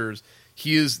adventures.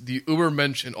 He is the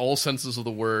Ubermensch in all senses of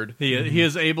the word. He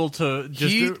is able to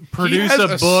just produce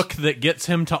a book that gets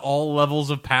him to all levels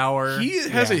of power. He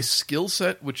has a skill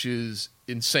set which is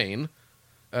insane.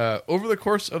 Over the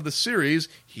course of the series,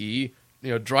 he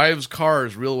drives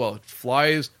cars real well,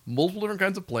 flies multiple different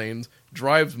kinds of planes,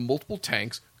 drives multiple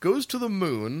tanks, goes to the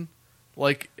moon,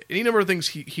 like any number of things.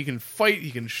 He can fight,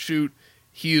 he can shoot.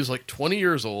 He is like 20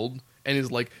 years old and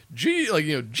is like, gee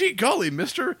golly,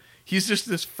 mister. He's just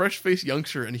this fresh-faced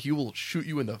youngster, and he will shoot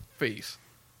you in the face.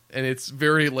 And it's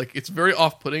very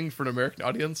off-putting for an American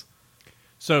audience.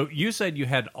 So you said you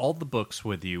had all the books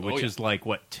with you, which is like,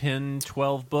 what, 10,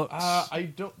 12 books?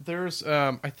 I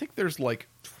think there's like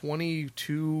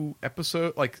 22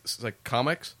 episodes, like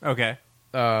comics. Okay.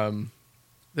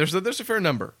 There's a fair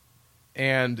number.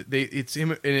 And it's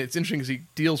interesting because he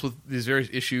deals with these various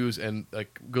issues and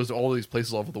like goes to all these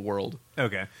places all over the world.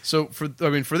 Okay. So for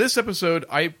this episode,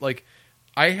 I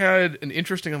had an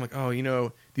interesting. I'm like,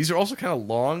 these are also kind of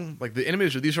long. Like the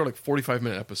these are like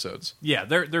 45-minute episodes. Yeah,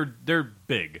 they're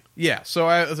big. Yeah.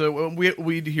 So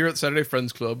we here at Saturday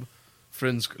Friends Club,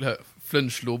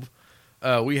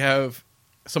 we have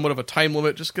somewhat of a time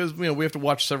limit just because we have to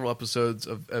watch several episodes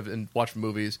and watch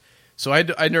movies. So I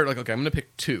nerd like, okay, I'm going to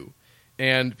pick 2.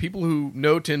 And people who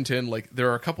know Tintin, like, there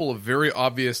are a couple of very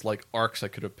obvious, like, arcs I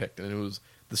could have picked. And it was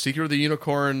The Secret of the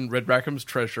Unicorn, Red Rackham's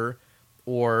Treasure,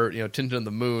 or, Tintin and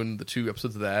the Moon, the 2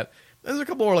 episodes of that. There's a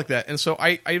couple more like that. And so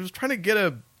I was trying to get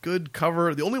a good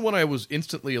cover. The only one I was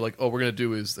instantly like, oh, we're going to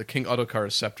do is the King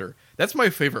Ottokar's Scepter. That's my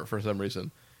favorite for some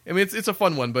reason. I mean, it's a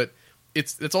fun one, but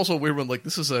it's also a weird one. Like,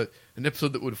 this is an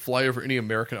episode that would fly over any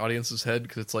American audience's head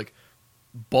because it's like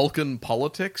Balkan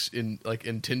politics in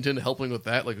Tintin helping with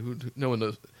that. Like, no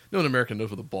one American knows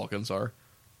what the Balkans are.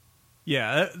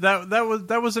 Yeah,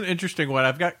 that was an interesting one.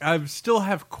 I still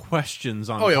have questions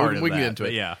on. We part can of get that, into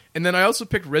it. Yeah, and then I also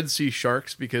picked Red Sea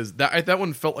Sharks because that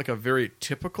one felt like a very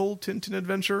typical Tintin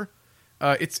adventure.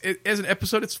 As an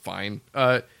episode, it's fine.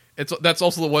 That's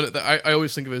also the one that I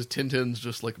always think of as Tintin's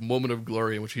just like moment of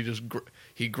glory in which he just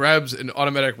he grabs an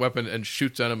automatic weapon and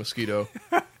shoots down a mosquito.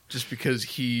 Just because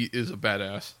he is a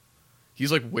badass. He's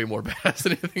like way more badass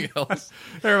than anything else.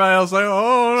 Everybody else like,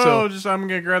 oh no, I'm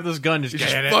gonna grab this gun, just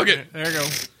fuck it. There you go.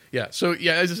 Yeah, so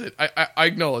yeah, as I said, I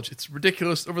acknowledge it's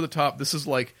ridiculous, over the top. This is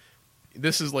like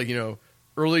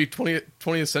early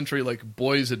 20th century like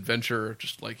boys adventure,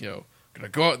 just like gonna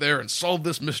go out there and solve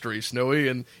this mystery, Snowy,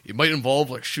 and it might involve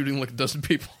like shooting like a dozen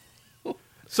people.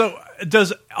 So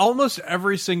does almost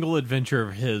every single adventure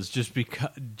of his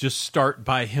just start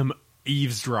by him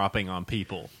eavesdropping on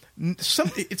people?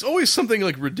 It's always something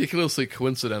like ridiculously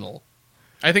coincidental.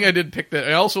 I think I did pick that.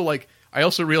 I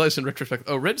also realized in retrospect,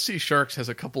 Red Sea Sharks has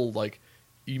a couple like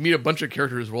you meet a bunch of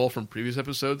characters as well from previous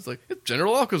episodes. Like it's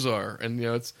General Alcazar, and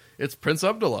it's Prince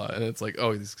Abdullah, and it's like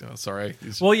sorry.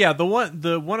 Well, yeah, the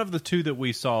one of the 2 that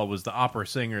we saw was the opera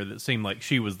singer that seemed like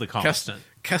she was the constant.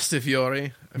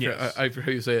 Castiglione. Yes. I forget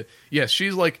how you say it. Yes,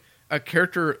 she's like a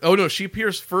character. Oh no, she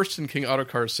appears first in King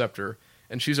Ottokar's Scepter.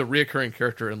 And she's a reoccurring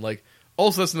character, and like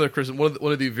also that's another Kristen, one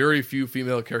of the very few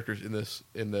female characters in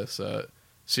this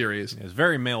series. It's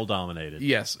very male dominated.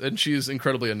 Yes, and she's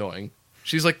incredibly annoying.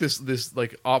 She's like this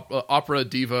like opera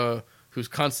diva who's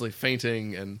constantly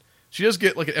fainting, and she does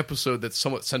get like an episode that's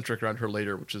somewhat centric around her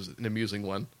later, which is an amusing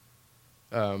one.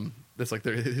 That's like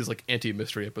his like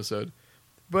anti-mystery episode.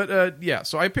 But yeah,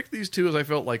 so I picked these 2 as I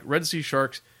felt like Red Sea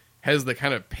Sharks has the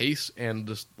kind of pace and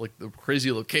just like the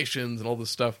crazy locations and all this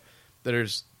stuff that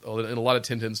is in a lot of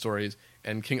Tintin stories,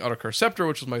 and King Ottokar's Scepter,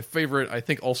 which was my favorite. I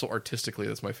think also artistically,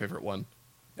 that's my favorite one.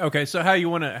 Okay, so how you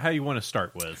want to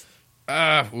start with?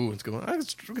 It's good.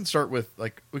 We can start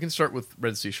with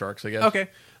Red Sea Sharks, I guess. Okay,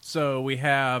 so we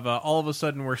have all of a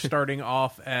sudden we're starting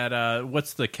off at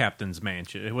what's the captain's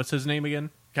mansion? What's his name again?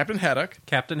 Captain Haddock.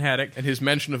 Captain Haddock, and his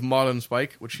mansion of Maud and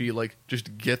Spike, which he like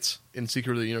just gets in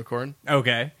Secret of the Unicorn.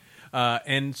 Okay,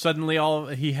 and suddenly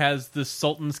he has the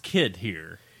Sultan's kid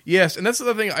here. Yes, and that's the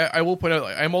other thing I will point out.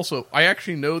 I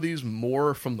actually know these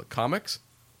more from the comics.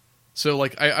 So,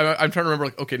 like, I'm trying to remember,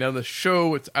 like, okay, now the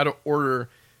show, it's out of order.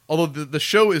 Although the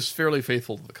show is fairly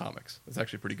faithful to the comics. It's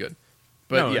actually pretty good.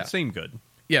 But no, yeah. it seemed good.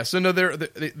 Yeah, so no,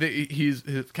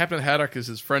 Captain Haddock is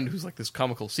his friend who's like this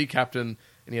comical sea captain,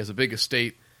 and he has a big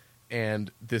estate.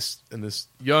 And this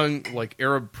young like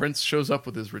Arab prince shows up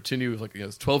with his retinue, like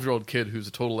this 12-year-old kid who's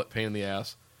a total pain in the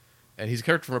ass. And he's a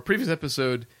character from a previous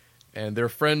episode, and their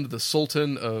friend, the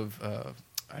Sultan of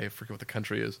I forget what the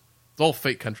country is. It's all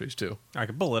fake countries too. I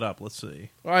can pull it up. Let's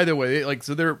see. Well, either way,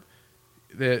 they're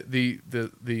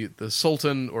the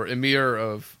Sultan or Emir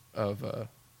of Khmer,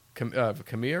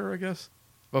 I guess,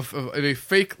 of a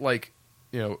fake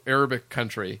Arabic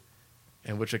country,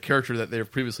 in which a character that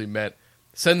they've previously met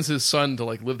sends his son to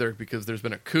live there because there's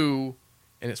been a coup,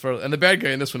 and the bad guy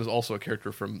in this one is also a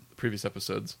character from previous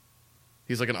episodes.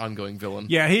 He's like an ongoing villain.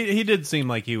 Yeah, he did seem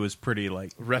like he was pretty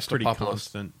pretty Restopopoulos.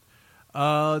 constant.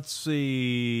 Let's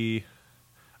see.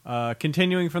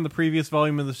 Continuing from the previous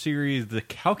volume of the series, The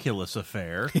Calculus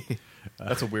Affair.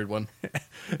 That's a weird one.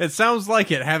 It sounds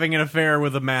like it, having an affair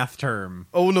with a math term.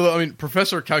 Oh no, I mean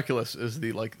Professor Calculus is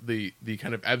the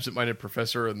kind of absent-minded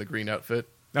professor in the green outfit.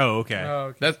 Oh,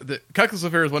 okay. That's the Calculus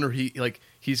Affair is one where he's they're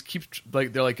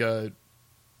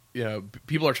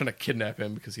people are trying to kidnap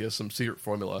him because he has some secret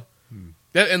formula.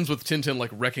 That ends with Tintin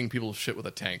wrecking people's shit with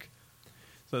a tank.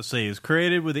 So let's see. It was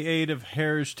created with the aid of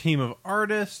Hare's team of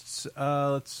artists.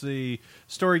 Let's see.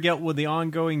 Story dealt with the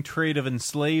ongoing trade of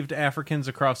enslaved Africans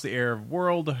across the Arab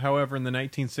world. However, in the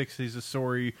 1960s, the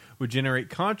story would generate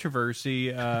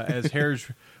controversy as Hare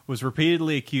was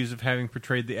repeatedly accused of having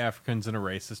portrayed the Africans in a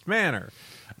racist manner.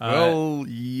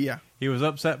 Yeah. He was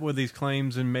upset with these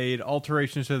claims and made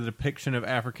alterations to the depiction of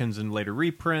Africans in later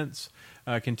reprints.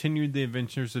 Continued the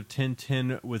adventures of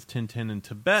Tintin with Tintin in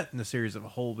Tibet, and the series as a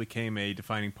whole became a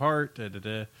defining part.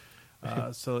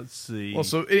 So let's see. Well,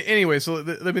 so anyway,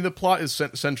 the plot is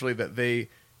essentially that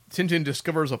Tintin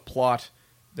discovers a plot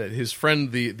that his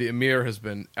friend the Emir has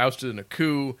been ousted in a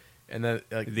coup, and that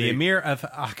the Emir of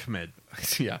Ahmed.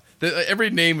 Yeah, every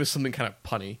name is something kind of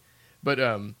punny, but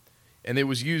and it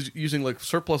was using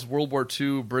surplus World War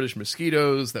II British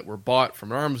mosquitoes that were bought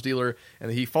from an arms dealer, and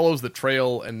he follows the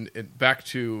trail and back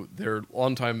to their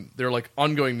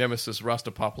ongoing nemesis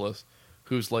Rastapopoulos,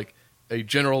 who's a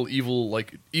general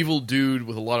evil dude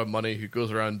with a lot of money who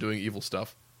goes around doing evil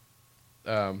stuff.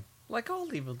 Like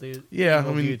all evil dudes. Yeah,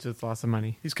 evil dudes with lots of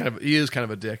money. He is kind of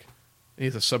a dick. He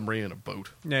has a submarine and a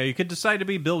boat. Yeah, you could decide to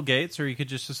be Bill Gates, or you could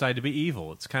just decide to be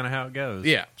evil. It's kind of how it goes.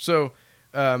 Yeah, so.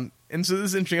 And so this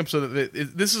is an interesting episode.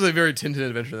 This is a very Tintin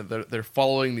adventure that they're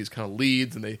following these kind of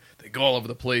leads, and they go all over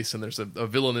the place. And there's a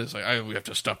villain that's we have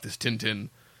to stop this Tintin,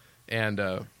 and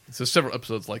so several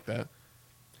episodes like that.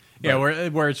 Yeah,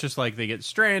 where it's just they get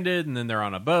stranded, and then they're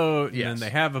on a boat, and then they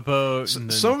have a boat. And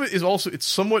then... Some of it is also it's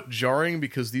somewhat jarring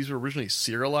because these were originally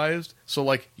serialized.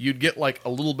 So you'd get a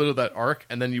little bit of that arc,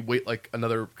 and then you wait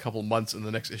another couple months, and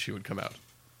the next issue would come out.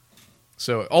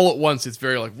 So all at once, it's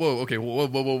very whoa, okay,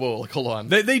 whoa, hold on.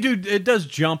 They do. It does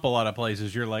jump a lot of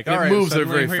places. You're all right. It moves at a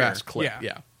suddenly very here. fast clip.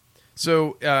 Yeah.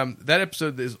 So that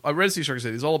episode is Red Sea Shark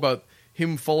is all about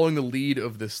him following the lead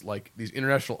of these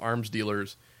international arms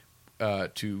dealers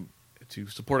to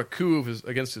support a coup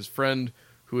against his friend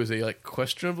who is a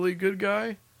questionably good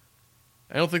guy.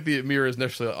 I don't think the Emir is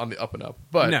necessarily on the up and up,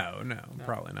 but no,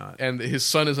 probably not. And his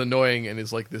son is annoying and is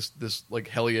this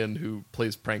hellion who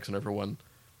plays pranks on everyone.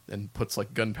 And puts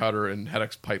gunpowder in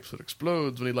Haddock's pipes so it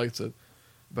explodes when he lights it.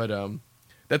 But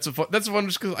that's a fun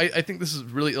just because I think this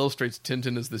really illustrates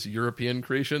Tintin as this European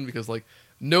creation because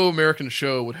no American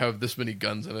show would have this many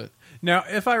guns in it. Now,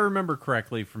 if I remember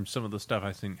correctly from some of the stuff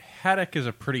I've seen, Haddock is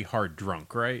a pretty hard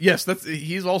drunk, right? Yes,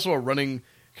 he's also a running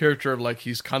character of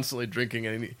he's constantly drinking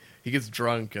and he gets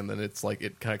drunk and then it's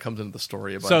it kind of comes into the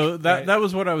story about. So that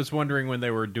was what I was wondering when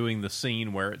they were doing the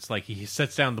scene where it's he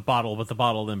sets down the bottle but the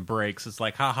bottle then breaks. It's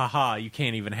ha ha ha, you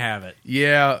can't even have it.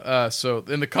 Yeah, so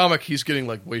in the comic he's getting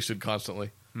wasted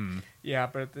constantly. Yeah,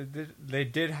 but they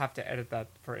did have to edit that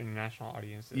for international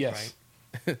audiences, yes.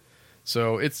 Right?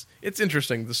 So it's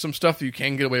interesting. There's some stuff you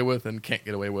can get away with and can't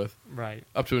get away with. Right.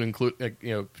 Up to and include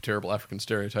terrible African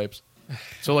stereotypes.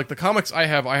 So the comics I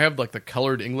have the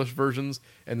colored English versions,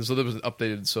 and so there was an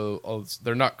updated. So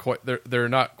they're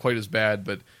not quite as bad,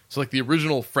 but so the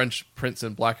original French prints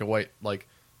in black and white,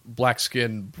 black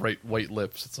skin, bright white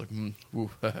lips. It's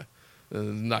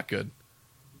not good.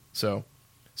 So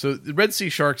the Red Sea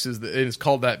Sharks is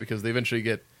called that because they eventually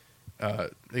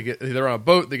they're on a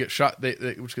boat, they get shot,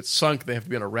 which gets sunk. They have to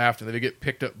be on a raft, and they get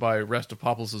picked up by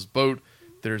Rastapopoulos' boat.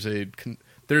 There's a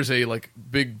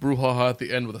big brouhaha at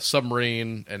the end with a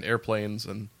submarine and airplanes,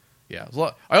 and yeah, there's a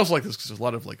lot. I also like this because there's a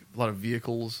lot of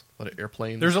vehicles, a lot of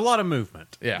airplanes. There's a lot of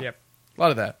movement. Yeah, Yep. A lot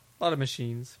of that. A lot of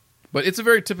machines. But it's a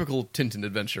very typical Tintin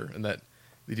adventure in that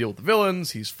they deal with the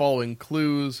villains. He's following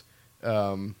clues.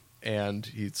 and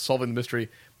he's solving the mystery.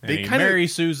 And he Mary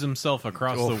Sues himself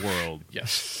across Oh, the world.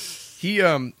 Yes,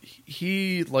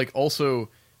 he like also.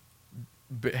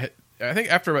 I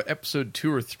think after about episode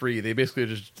 2 or 3, they basically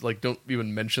just like don't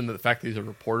even mention the fact that he's a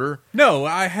reporter. No,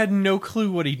 I had no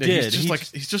clue what he did.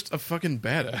 He's just a fucking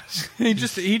badass.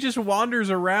 he just wanders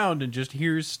around and just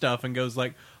hears stuff and goes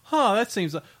like, "Huh, that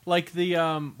seems like the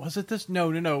was it this?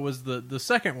 No, it was the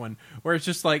second one where it's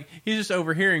just like he's just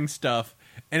overhearing stuff."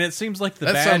 And it seems like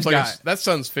that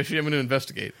sounds fishy. I'm going to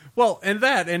investigate. Well,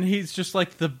 and he's just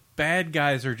like the bad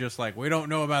guys are just like, we don't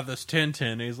know about this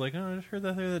Tintin. And he's like, oh, I just heard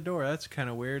that through the door. That's kind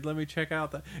of weird. Let me check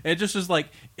out that. It just is like,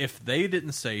 if they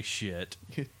didn't say shit,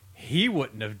 he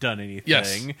wouldn't have done anything.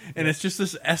 Yes. And it's just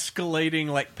this escalating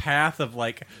like path of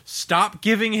like, stop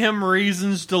giving him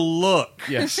reasons to look.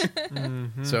 Yes.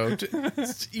 Mm-hmm. So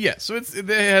it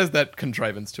has that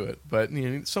contrivance to it, but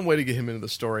some way to get him into the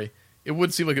story. It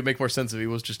would seem like it'd make more sense if he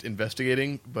was just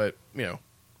investigating, but,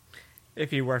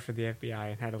 If he worked for the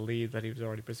FBI and had a lead that he was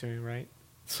already pursuing, right?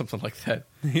 something like that.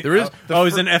 There is.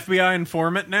 He's an FBI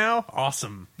informant now?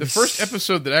 Awesome. The first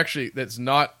episode that's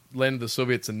not Land of the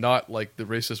Soviets and not like the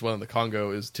racist one in the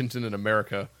Congo is Tintin in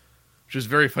America, which is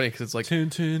very funny because it's like...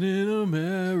 Tintin in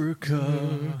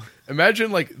America.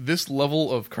 Imagine like this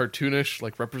level of cartoonish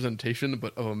like representation,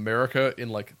 but of America in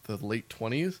like the late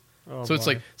 20s. Oh, so it's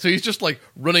boy. like, so he's just like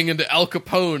running into Al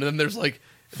Capone, and then there's like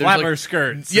Flapper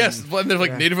skirts. Yes, and there's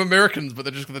like Native Americans, but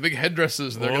they're just with the big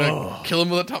headdresses, and they're gonna kill him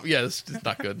with a top. Yeah, it's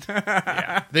not good.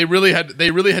 Yeah. They really had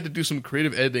to do some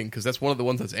creative editing because that's one of the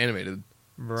ones that's animated.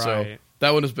 Right. So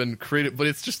that one has been created, but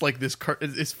it's just like this.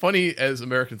 It's funny as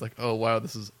Americans, like, oh wow,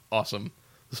 this is awesome.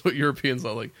 This is what Europeans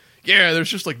are like. Yeah, there's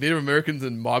just like Native Americans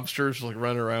and mobsters just like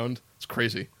running around. It's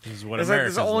crazy. This is what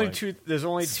There's only like. two. There's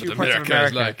only This is two what parts of America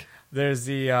is America. like. There's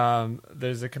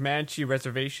the Comanche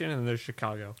reservation, and there's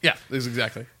Chicago. Yeah, this is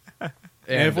exactly. And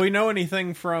if we know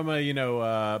anything from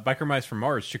Biker Mice from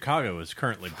Mars, Chicago is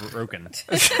currently broken.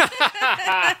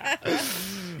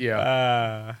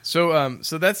 Yeah. So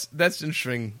that's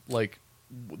interesting. Like,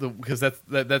 because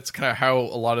that's kind of how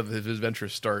a lot of his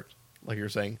adventures start. Like you're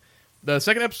saying, the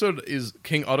second episode is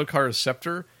King Ottokar's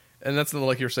scepter, and that's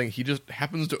like you're saying. He just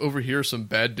happens to overhear some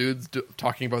bad dudes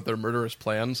talking about their murderous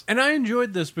plans. And I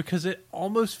enjoyed this because it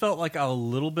almost felt like a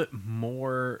little bit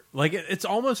more like it's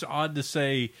almost odd to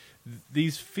say.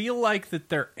 These feel like that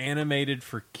they're animated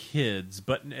for kids,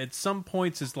 but at some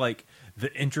points it's like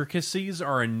the intricacies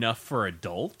are enough for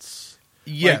adults.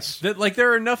 Yes.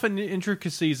 There are enough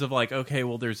intricacies of like, okay,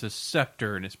 well, there's a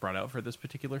scepter and it's brought out for this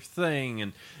particular thing,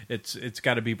 and it's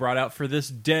got to be brought out for this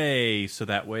day, so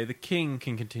that way the king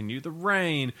can continue the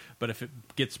reign. But if it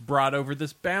gets brought over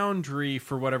this boundary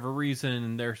for whatever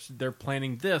reason, they're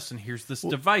planning this, and here's this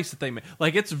device that they make.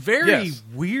 Like, it's very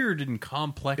weird and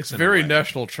complex. It's very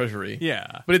National Treasury.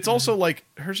 Yeah. But it's also like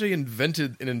Hergé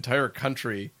invented an entire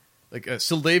country. Like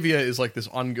Sildavia is like this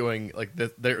ongoing, like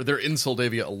they're in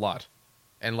Sildavia a lot.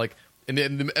 And like in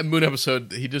the Moon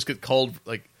episode, he just gets called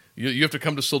like you have to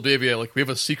come to Sildavia. Like we have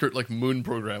a secret like Moon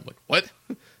program. Like what?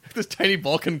 This tiny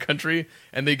Balkan country,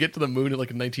 and they get to the Moon in like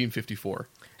 1954.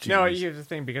 Jeez. No, here's the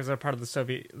thing: because they're part of the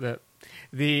Soviet,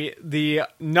 the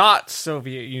not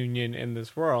Soviet Union in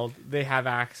this world, they have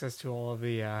access to all of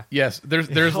the yes.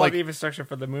 There's all like the infrastructure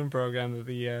for the Moon program that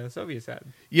the Soviets had.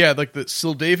 Yeah, like the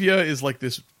Sildavia is like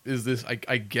this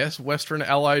I guess Western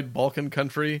Allied Balkan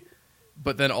country.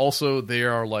 But then also they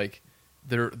are like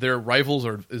their rivals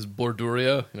is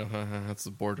Borduria, that's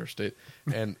the border state,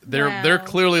 and they're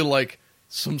clearly like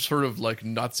some sort of like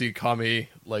Nazi commie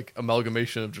like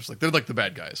amalgamation of just like they're like the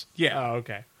bad guys. Yeah. Oh,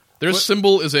 okay. Their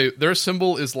symbol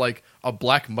is like a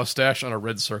black mustache on a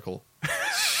red circle.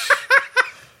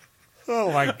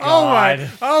 Oh my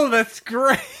god! Oh, that's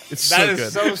great. It's that so is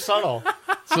good. so subtle.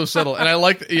 So subtle, and I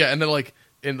like and then like.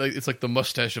 And like, it's like the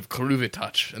mustache of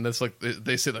Karuvitach, and that's like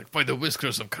they say like by the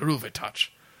whiskers of Karuvitach.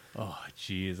 Oh,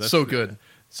 jeez, that's so good.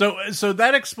 So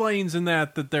that explains in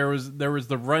that there was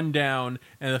the rundown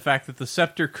and the fact that the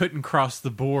scepter couldn't cross the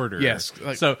border. Yes,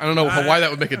 like, so I don't know why that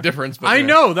would make a difference. But I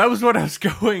know that was what I was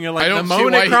going. Like the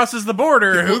moment it crosses the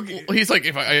border, he's like,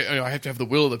 if I have to have the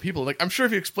will of the people. Like I'm sure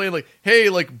if you explain like, hey,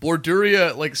 like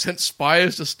Borduria like sent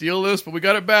spies to steal this, but we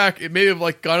got it back. It may have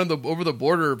like gone over the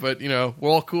border, but we're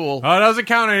all cool. Oh, it doesn't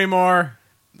count anymore.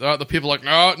 The people are like,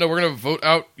 no, we're gonna vote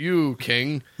out you,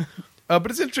 king. But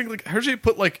it's interesting. Like Hergé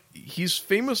put he's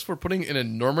famous for putting an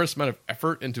enormous amount of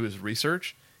effort into his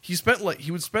research. He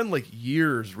would spend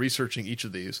years researching each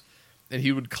of these, and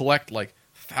he would collect like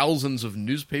thousands of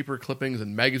newspaper clippings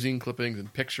and magazine clippings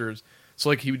and pictures.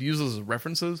 So he would use those as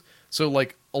references. So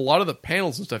a lot of the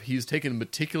panels and stuff, he's taken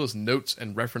meticulous notes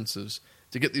and references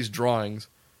to get these drawings.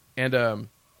 And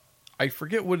I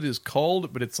forget what it is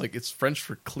called, but it's French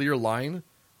for clear line.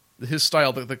 His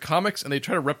style, the comics, and they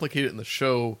try to replicate it in the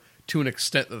show to an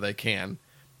extent that they can,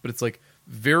 but it's like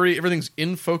everything's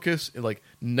in focus and like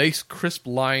nice crisp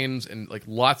lines and like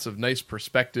lots of nice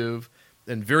perspective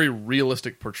and very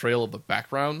realistic portrayal of the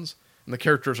backgrounds, and the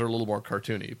characters are a little more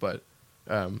cartoony, but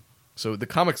so the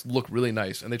comics look really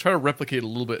nice, and they try to replicate a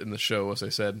little bit in the show, as I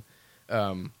said.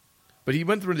 But he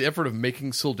went through the effort of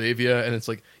making Soldavia, and it's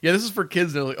like, yeah, this is for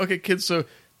kids. And they're like, okay, kids, so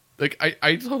like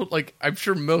I told, like, I'm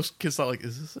sure most kids thought, like,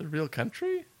 is this a real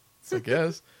country? It's like,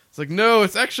 yes. It's like, no,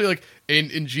 it's actually like an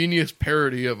ingenious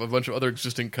parody of a bunch of other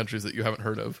existing countries that you haven't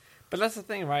heard of. But that's the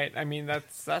thing, right? I mean,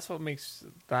 that's what makes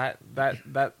that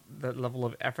level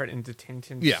of effort into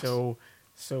Tintin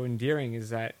so endearing,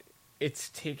 is that it's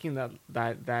taking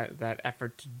that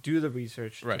effort to do the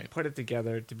research, right, to put it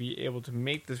together, to be able to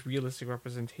make this realistic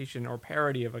representation or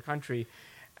parody of a country,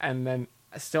 and then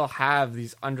still have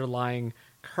these underlying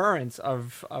currents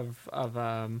of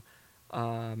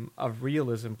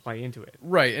realism play into it.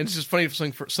 Right, and it's just funny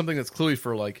for something that's clearly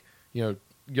for, like, you know,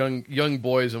 young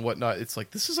boys and whatnot. It's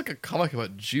like, this is like a comic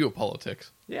about geopolitics.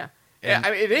 Yeah. And, yeah,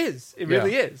 I mean, it is. It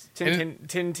really is. And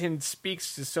Tintin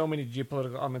speaks to so many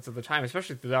geopolitical elements of the time,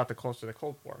 especially throughout the course of the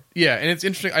Cold War. Yeah, and it's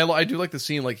interesting. I do like the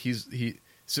scene, like,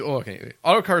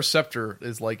 Ottokar's scepter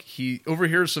is like, he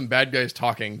overhears some bad guys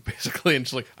talking, basically, and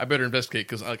she's like, I better investigate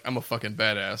because, like, I'm a fucking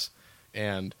badass.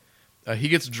 And he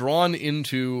gets drawn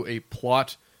into a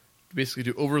plot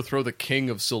basically to overthrow the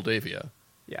king of Soldavia.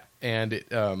 Yeah. And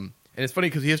it's funny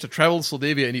because he has to travel to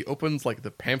Soldavia, and he opens, like, the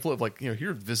pamphlet of, like, you know,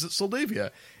 here, visit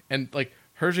Soldavia. And, like,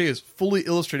 Hergé is fully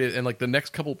illustrated, and, like, the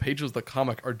next couple pages of the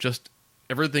comic are just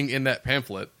everything in that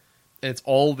pamphlet. And it's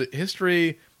all the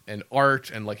history and art,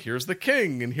 and, like, here's the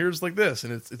king, and here's, like, this.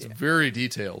 And it's very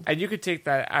detailed. And you could take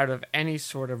that out of any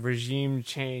sort of regime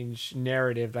change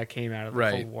narrative that came out of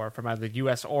the Cold War from either the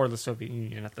U.S. or the Soviet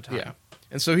Union at the time. Yeah.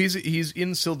 And so he's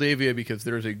in Soldavia because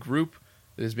there is a group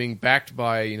that is being backed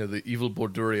by, you know, the evil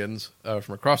Bordurians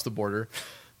from across the border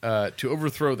to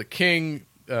overthrow the king,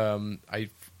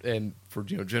 and for,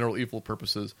 you know, general evil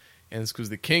purposes. And it's because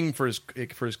the king, for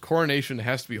his coronation,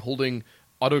 has to be holding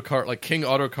Ottokar, like King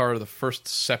Ottokar the First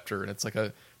scepter, and it's like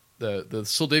the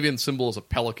Soldavian symbol is a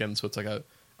pelican, so it's like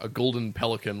a golden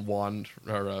pelican wand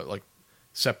or like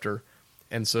scepter.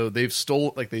 And so they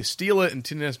steal it, and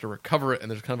Tintin has to recover it,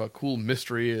 and there's kind of a cool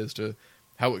mystery as to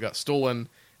how it got stolen,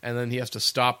 and then he has to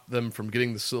stop them from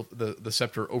getting the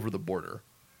scepter over the border.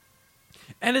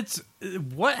 And it's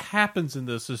what happens in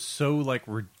this is so, like,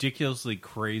 ridiculously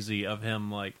crazy of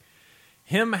him. Like,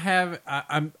 him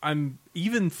I'm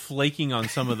even flaking on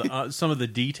some of the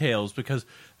details, because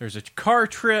there's a car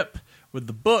trip with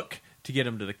the book to get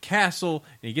him to the castle,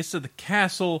 and he gets to the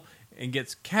castle and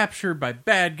gets captured by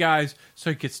bad guys,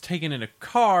 so he gets taken in a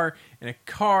car, and a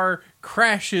car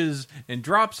crashes and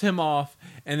drops him off,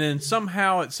 and then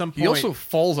somehow at some point... He also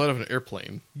falls out of an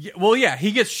airplane. Yeah,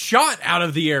 he gets shot out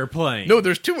of the airplane. No,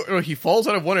 there's two... He falls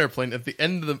out of one airplane. At the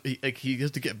end of he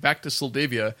has to get back to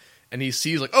Soldavia, and he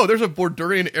sees, like, oh, there's a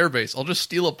Bordurian airbase. I'll just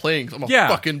steal a plane because I'm a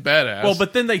fucking badass. Well,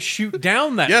 but then they shoot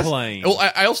down that plane. Well,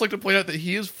 I also like to point out that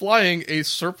he is flying a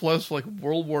surplus, like,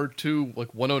 World War II,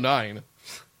 like, 109.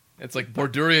 It's like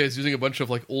Borduria is using a bunch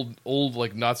of, like, old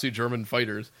like Nazi German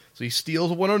fighters. So he steals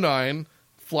a 109,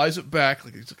 flies it back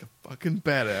like he's like a fucking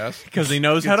badass because he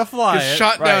knows how to fly. Gets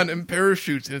shot down and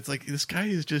parachutes, and it's like this guy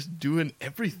is just doing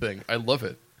everything. I love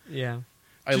it. Yeah,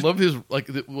 I love his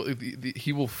like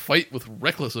he will fight with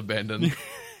reckless abandon.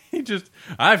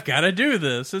 I've got to do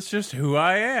this. It's just who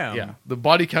I am. Yeah, the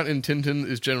body count in Tintin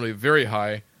is generally very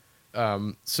high.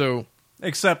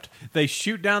 Except they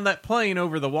shoot down that plane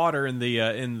over the water in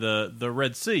the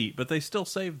Red Sea, but they still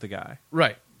save the guy.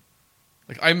 Right.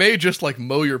 Like, I may just, like,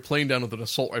 mow your plane down with an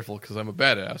assault rifle because I'm a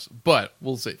badass, but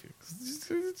we'll save you.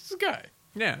 It's a guy.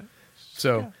 Yeah.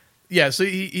 So, so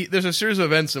he there's a series of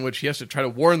events in which he has to try to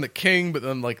warn the king, but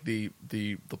then, like, the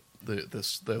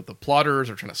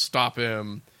plotters are trying to stop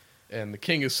him, and the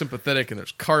king is sympathetic, and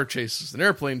there's car chases and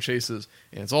airplane chases,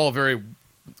 and it's all very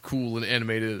cool and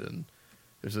animated, and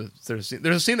there's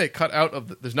a scene they cut out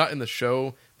of there's not in the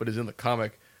show but is in the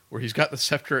comic where he's got the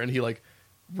scepter and he, like,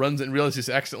 runs and realizes he's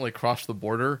accidentally crossed the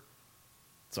border.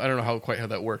 So I don't know quite how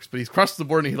that works, but he's crossed the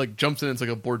border and he, like, jumps in. It's like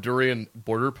a Bordurian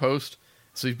border post,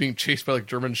 so he's being chased by, like,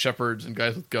 German shepherds and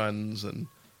guys with guns, and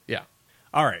yeah.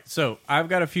 All right, so I've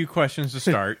got a few questions to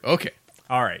start. Okay.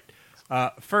 All right.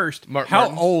 First, how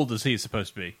Martin? old is he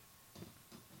supposed to be?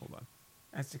 Hold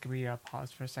on. Can we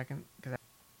pause for a second?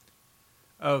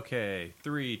 Okay,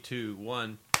 3, 2,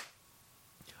 1.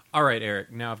 All right,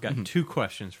 Eric. Now I've got two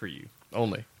questions for you.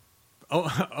 Only.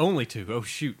 Only 2. Oh,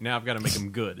 shoot. Now I've got to make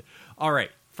them good. All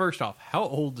right. First off, how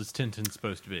old is Tintin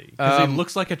supposed to be? Because he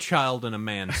looks like a child in a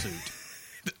man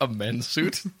suit. A men's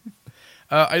suit?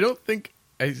 I don't think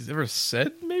he's ever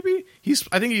said, maybe?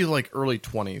 I think he's like early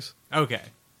 20s. Okay.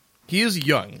 He is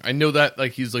young. I know that,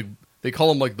 like, he's like, they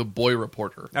call him like the boy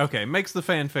reporter. Okay. Makes the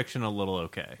fan fiction a little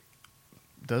okay.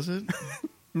 Does it?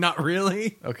 Not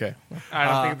really. Okay. I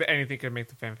don't think that anything could make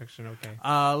the fanfiction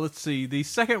okay. Let's see. The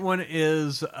second one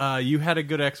is, you had a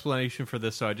good explanation for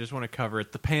this, so I just want to cover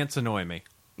it. The pants annoy me.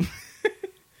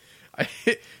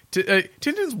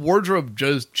 Tintin's wardrobe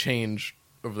does change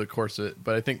over the course of it,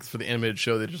 but I think for the animated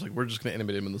show, they're just like, we're just going to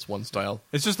animate him in this one style.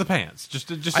 It's just the pants.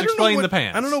 Just I don't know explain the what-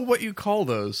 pants. I don't know what you call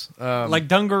those. Like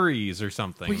dungarees or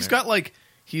something. Well, he's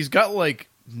got like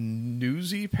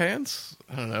newsy pants.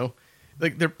 I don't know.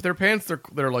 Like their pants,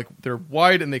 they're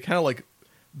wide and they kind of like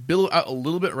billow out a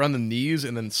little bit around the knees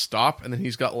and then stop. And then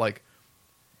he's got like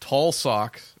tall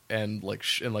socks and like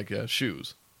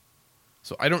shoes.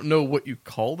 So I don't know what you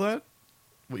call that.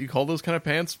 What you call those kind of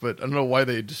pants, but I don't know why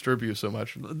they disturb you so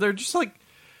much. They're just like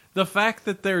the fact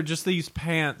that they're just these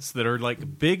pants that are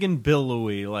like big and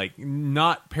billowy, like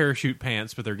not parachute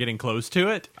pants, but they're getting close to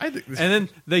it. I think, And then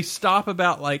they stop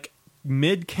about like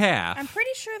mid calf. I'm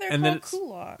pretty sure they're And then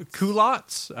called culottes.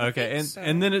 Culottes? Okay. think And so.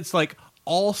 and then it's like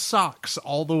all socks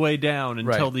all the way down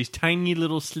until Right. these tiny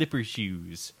little slipper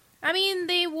shoes. I mean,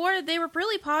 they were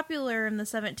really popular in the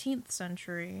 17th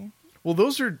century. well,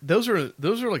 those are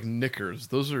like knickers.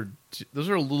 Those are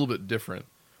a little bit different.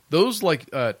 Those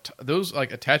those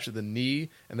attach at the knee,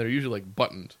 and they're usually like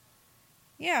buttoned.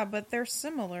 Yeah, but they're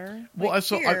similar. Well, Like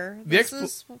so here, the this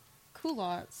is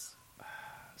culottes.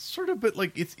 Sort of, but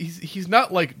like he's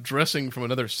not like dressing from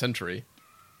another century.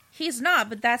 He's not,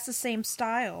 but that's the same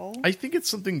style. I think it's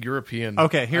something European.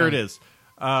 Okay, here it is.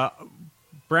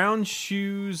 Brown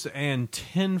shoes and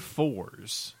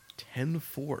 10-4s.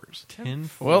 10-4s.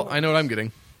 10-4s. Well, I know what I'm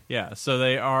getting. Yeah, so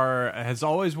they has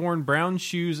always worn brown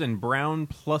shoes and brown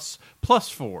plus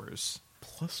 4s.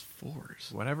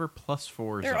 +4s. Whatever plus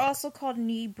 4s They're are. also called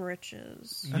knee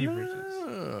breeches. Knee bridges.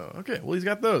 Oh, okay. Well, he's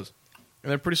got those, and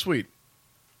they're pretty sweet.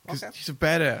 'Cause he's a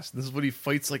badass. This is what he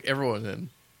fights like everyone in.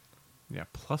 Yeah,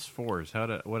 plus 4s.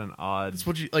 What an odd. That's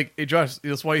what you like. Hey, Josh.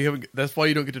 That's why you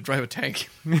don't get to drive a tank,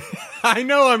 I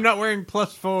know I'm not wearing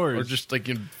plus 4s. or just like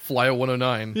you fly a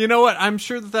 109. You know what? I'm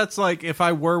sure that's like if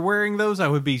I were wearing those, I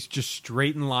would be just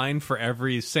straight in line for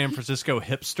every San Francisco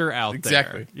hipster out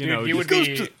Exactly. there. You Dude, know, he just would goes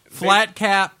be to- flat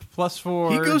cap plus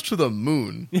 4. He goes to the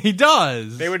moon. He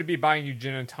does. They would be buying you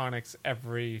gin and tonics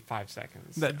every 5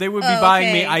 seconds. They would be Oh,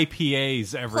 buying me okay.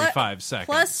 IPAs every 5 seconds.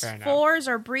 Plus Fair enough. 4s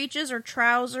are breeches or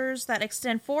trousers that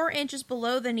extend 4 inches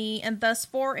below the knee and thus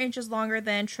 4 inches longer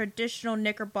than traditional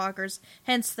knickerbockers,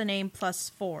 hence the name plus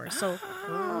 4. So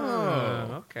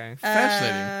Oh, okay.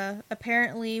 Fascinating.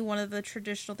 apparently one of the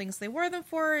traditional things they wore them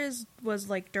for was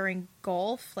like during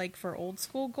golf, like for old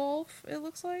school golf, it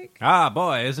looks like. Ah,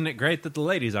 boy, isn't it great that the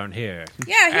ladies aren't here?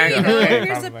 Yeah, here you go.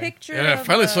 Here's a Probably. picture Yeah, of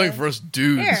finally something for us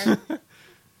dudes. Here.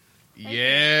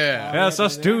 Yeah. Yes,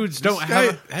 us dudes don't This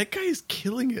have. guy, that guy is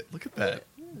killing it. Look at that.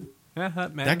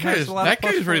 That man That guy has is a lot of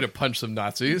plus ready 4s. to punch some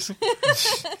Nazis.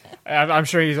 I'm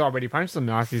sure he's already punched some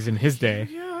Nazis in his day.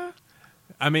 Yeah.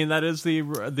 I mean, that is the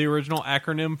original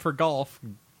acronym for golf.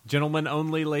 Gentlemen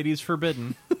only, ladies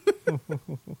forbidden.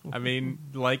 I mean,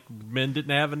 like men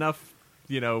didn't have enough,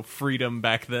 freedom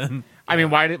back then. I mean,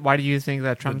 why do you think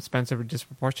that Trump spent a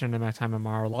disproportionate amount of time in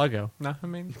Mar-a-Lago? No, I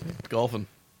mean, Golfing.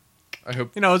 I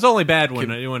hope it's only bad when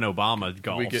Obama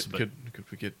golfs. could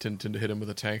we get Tintin to hit him with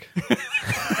a tank?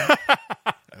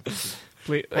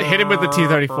 Please, hit him with the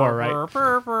T-34, right?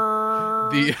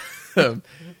 The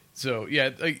so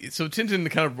Tintin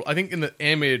kind of, I think in the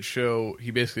animated show he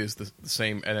basically is the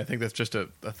same, and I think that's just a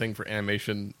thing for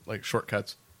animation, like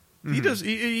shortcuts. He does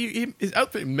his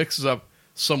outfit mixes up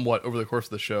somewhat over the course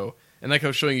of the show, and like I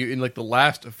was showing you in like the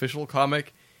last official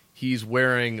comic, he's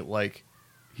wearing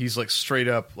he's straight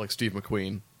up like Steve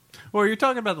McQueen. Well, you're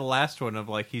talking about the last one of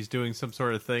like he's doing some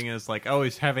sort of thing, and it's like, oh,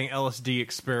 he's having LSD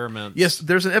experiments. Yes,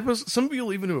 there's an episode. Some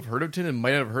people even who have heard of Tintin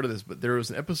might not have heard of this, but there was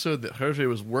an episode that Hergé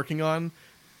was working on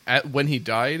when he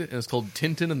died, and it's called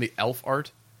Tintin and the Elf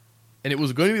Art, and it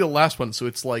was going to be the last one. So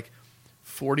it's like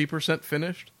 40%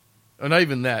 finished. Oh, not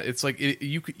even that. It's like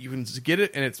you can get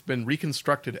it, and it's been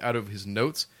reconstructed out of his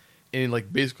notes in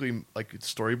basically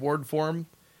storyboard form,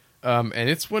 and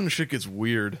it's when shit gets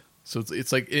weird. So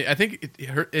it's like I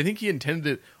think he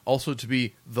intended it also to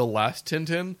be the last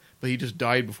Tintin, but he just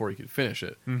died before he could finish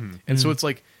it. Mm-hmm. And so it's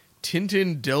like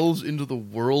Tintin delves into the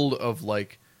world of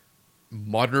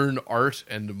modern art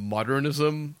and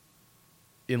modernism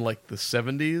in the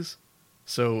 70s.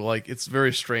 So like it's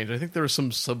very strange. I think there was some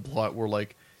subplot where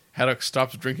like Haddock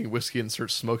stops drinking whiskey and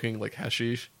starts smoking like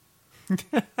hashish.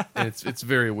 And it's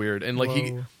very weird. And like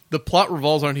Whoa. the plot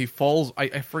revolves on he falls.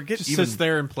 I forget. Just even sits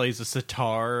there and plays a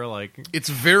sitar. Like it's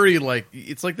very like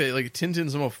it's like that. Like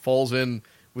Tintin somehow falls in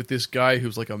with this guy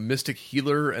who's like a mystic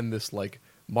healer and this like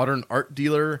modern art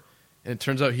dealer. And it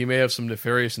turns out he may have some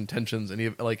nefarious intentions. And he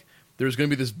like there's going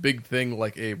to be this big thing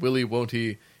like a willy won't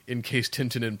he encase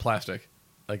Tintin in plastic,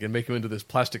 like and make him into this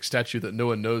plastic statue that no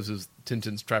one knows is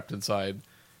Tintin's trapped inside.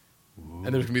 Ooh.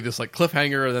 And there's gonna be this like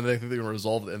cliffhanger, and then they think they're gonna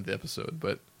resolve it in the episode.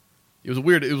 But it was a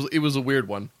weird. It was a weird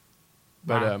one.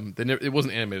 But Wow. it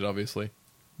wasn't animated, obviously.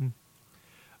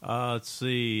 let's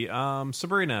see,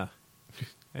 Sabrina.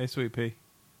 Hey, Sweet Pea.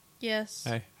 Yes.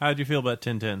 Hey, how'd you feel about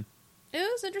Tintin? It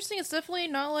was interesting. It's definitely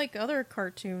not like other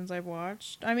cartoons I've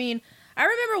watched. I mean, I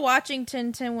remember watching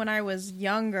Tintin when I was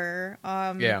younger,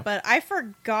 Yeah. but I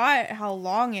forgot how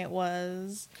long it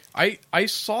was. I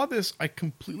saw this. I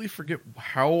completely forget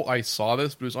how I saw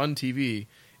this, but it was on TV,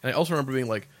 and I also remember being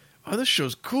like, "Oh, this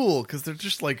show's cool," because they're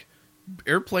just like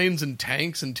airplanes and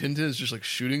tanks, and Tintin is just like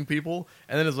shooting people.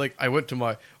 And then it's like I went to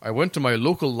my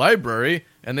local library,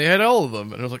 and they had all of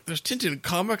them, and I was like, "There's Tintin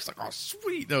comics!" Like, oh,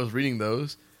 sweet! And I was reading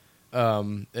those,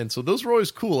 and so those were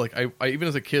always cool. Like I even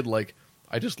as a kid, like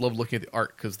I just loved looking at the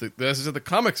art because as I said, the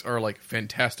comics are like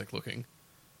fantastic looking.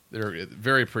 They're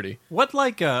very pretty. What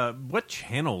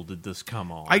channel did this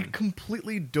come on? I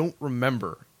completely don't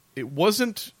remember. It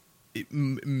wasn't.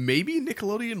 Maybe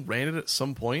Nickelodeon ran it at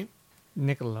some point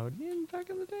Nickelodeon back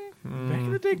in the day? back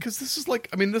in the day, because this is like.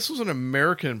 I mean, this was an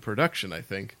American production, I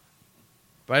think,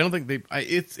 but I don't think they.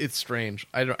 It's strange.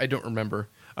 I don't remember.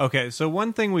 Okay, so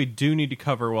one thing we do need to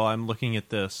cover while I'm looking at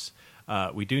this,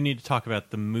 we do need to talk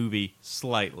about the movie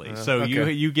slightly. So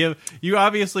okay. you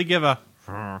obviously give a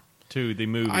to the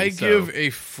movie. I so- give a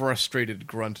frustrated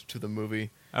grunt to the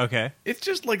movie. Okay. It's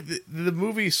just like the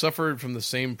movie suffered from the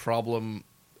same problem.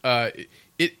 When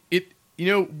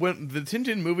the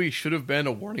Tintin movie should have been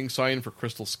a warning sign for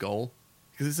Crystal Skull,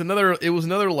 because it was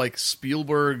another like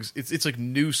Spielberg's. It's like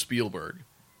new Spielberg.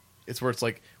 It's where it's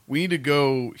like we need to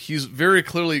go. He's very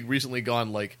clearly recently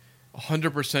gone like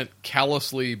 100%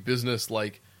 callously business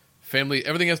like family.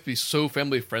 Everything has to be so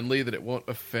family friendly that it won't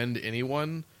offend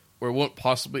anyone, or it won't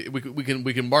possibly. We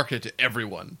can market it to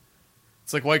everyone.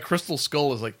 It's like why Crystal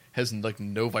Skull has like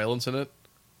no violence in it,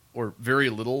 or very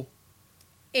little.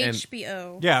 And-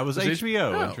 HBO. Yeah, it was Was it-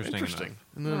 HBO. Oh, interesting. interesting.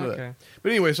 enough. None of that. Okay.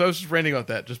 But anyway, so I was just ranting about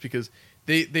that just because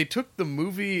they took the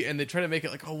movie and they tried to make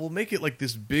it like, oh, we'll make it like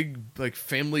this big like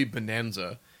family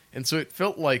bonanza. And so it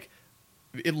felt like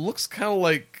it looks kind of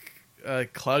like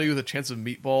Cloudy with a Chance of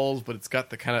Meatballs, but it's got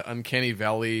the kind of Uncanny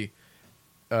Valley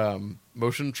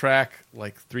motion track,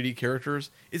 like 3D characters.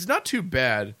 It's not too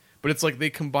bad, but it's like they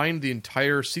combined the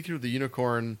entire Secret of the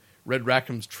Unicorn, Red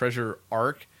Rackham's Treasure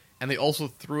arc, and they also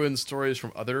threw in stories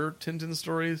from other Tintin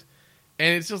stories.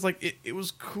 And it's just like, it was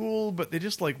cool, but they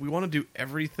just like, we want to do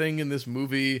everything in this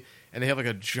movie. And they have like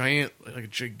a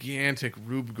gigantic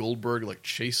Rube Goldberg like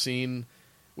chase scene,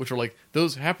 which are like,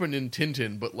 those happen in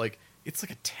Tintin, but like, it's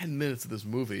like a 10 minutes of this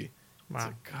movie. Wow. It's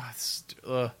like,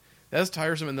 God, that's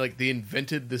tiresome. And like, they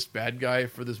invented this bad guy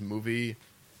for this movie.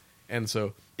 And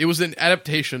so it was an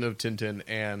adaptation of Tintin,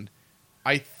 and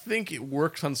I think it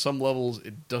works on some levels.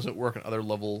 It doesn't work on other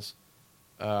levels.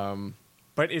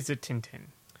 But is it Tintin?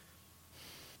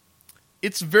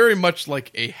 It's very much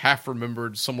like a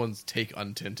half-remembered someone's take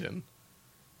on Tintin.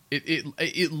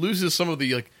 It loses some of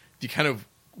the kind of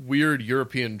weird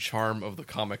European charm of the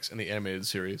comics and the animated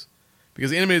series,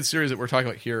 because the animated series that we're talking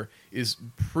about here is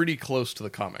pretty close to the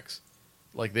comics.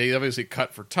 Like they obviously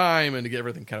cut for time and to get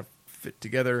everything kind of fit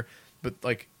together, but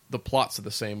like the plots are the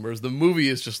same. Whereas the movie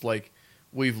is just like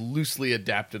we've loosely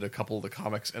adapted a couple of the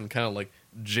comics and kind of like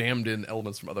jammed in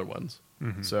elements from other ones.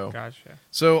 Mm-hmm. So Gotcha.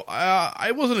 So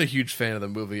I wasn't a huge fan of the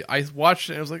movie. I watched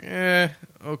it and I was like,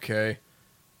 okay.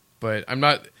 But I'm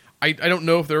not. I don't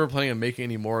know if they were planning on making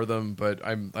any more of them, but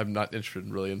I'm not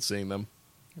interested really in seeing them.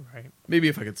 Right. Maybe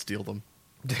if I could steal them,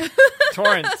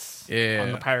 Torrents Yeah.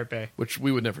 on the Pirate Bay. which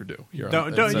we would never do. Here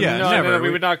Don't- on, yeah, no, never.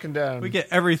 we would not condone. We get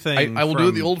everything. I will do it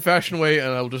from- the old-fashioned way, and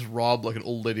I will just rob like an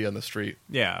old lady on the street.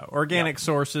 Yeah, organic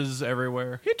sources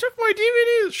everywhere. He took my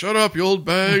DVDs. Shut up, you old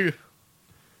bag.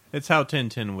 It's how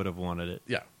Tintin would have wanted it.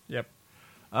 Yeah. Yep.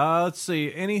 Let's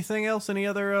see. Anything else? Any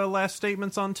other last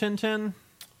statements on Tintin?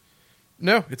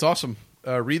 No, it's awesome.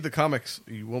 Read the comics.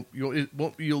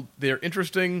 They're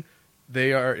interesting.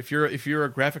 They are if you're a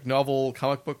graphic novel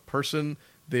comic book person,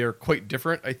 they are quite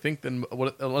different, I think, than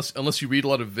unless you read a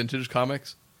lot of vintage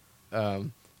comics.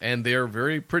 And they are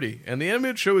very pretty. And the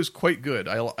animated show is quite good.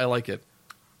 I like it.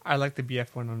 I like the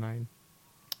BF 109.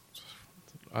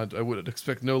 I would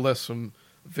expect no less from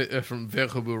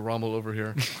Verhoeven Rommel over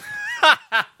here.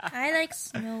 I like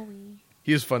Snowy.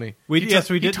 He is funny. We he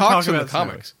did talks talk in about the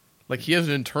comics. Like he has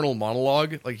an internal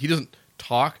monologue. Like he doesn't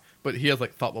talk, but he has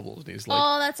like thought bubbles, and he's like,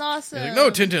 Oh, that's awesome. he's like, "No,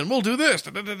 Tintin, we'll do this."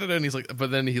 And he's like, but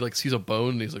then he like sees a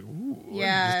bone, and he's like, "Ooh,"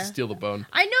 Yeah. and just to steal the bone.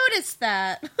 I noticed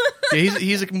that. Yeah,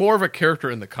 he's like more of a character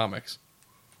in the comics.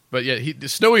 But yeah,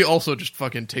 Snowy also just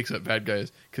fucking takes out bad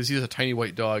guys because he's a tiny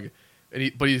white dog,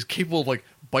 and but he's capable of like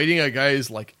biting a guy's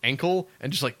like ankle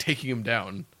and just like taking him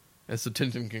down. And so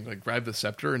Tintin can like grab the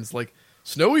scepter, and it's like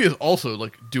Snowy is also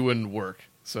like doing work.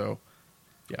 So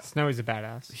yeah, Snowy's a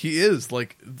badass. he is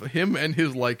like him and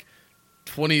his like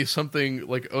 20-something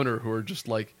like owner who are just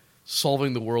like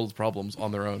solving the world's problems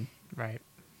on their own. Right.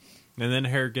 And then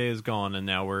Hair Gay is gone, and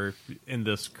now we're in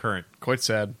this current. Quite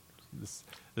sad. This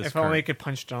If current. only I could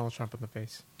punch Donald Trump in the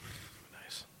face.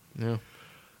 Nice. Yeah.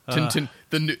 Tintin,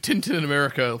 the new Tintin in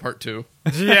America Part 2.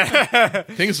 Yeah.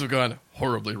 Things have gone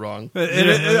horribly wrong.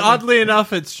 Oddly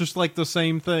enough, it's just like the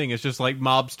same thing. It's just like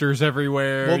mobsters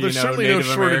everywhere. Well, there's certainly Native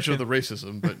no shortage American. of the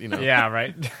racism, but you know. Yeah,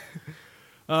 right.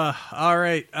 All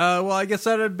right. Well, I guess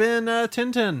that had been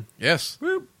Tintin. Yes.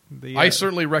 Whoop. The, I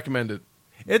certainly recommend it.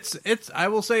 It's. I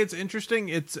will say it's interesting.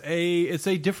 It's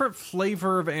a different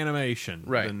flavor of animation,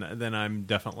 Right. than I'm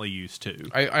definitely used to.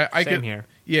 I Same could, here.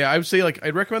 Yeah, I would say like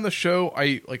I'd recommend the show.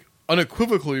 I like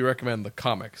unequivocally recommend the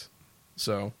comics.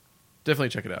 So definitely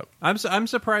check it out. I'm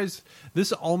surprised.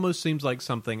 This almost seems like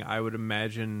something I would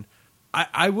imagine.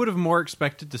 I would have more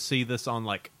expected to see this on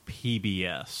like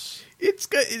PBS. It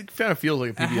kind of feels like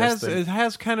a PBS thing. It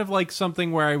has kind of like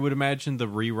something where I would imagine the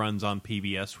reruns on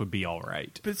PBS would be all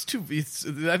right. But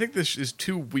I think this is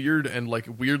too weird and like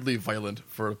weirdly violent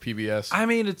for PBS. I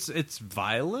mean, it's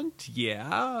violent,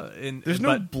 yeah. There's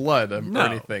no blood or No.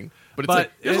 anything, but it's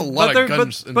like, there's a lot but of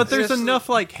guns. But there's It's- enough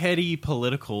like heady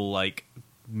political like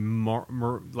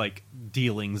like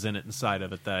dealings in it inside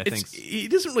of it that I think. He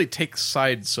doesn't really take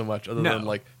sides so much, other No. than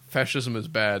like fascism is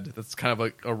bad. That's kind of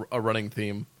like a running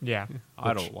theme. Yeah.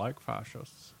 I don't like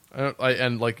fascists.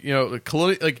 And like you know,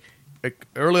 like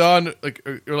early on,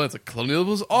 it's like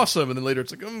colonialism is awesome, and then later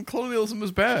it's like colonialism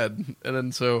is bad, and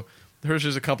then so Hirsch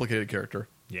is a complicated character.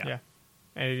 Yeah.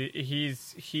 And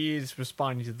he's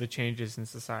responding to the changes in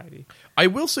society. I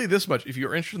will say this much: if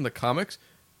you're interested in the comics,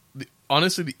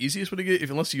 honestly, the easiest way to get,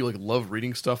 unless you like love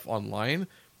reading stuff online,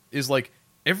 is like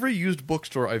every used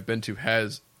bookstore I've been to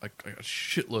has a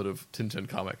shitload of Tintin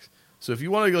comics. So if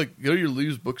you want to like go to your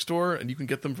used bookstore and you can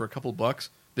get them for a couple bucks,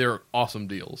 they're awesome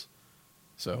deals.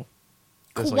 So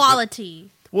that's Quality.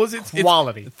 well, it's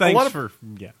Quality. Thanks a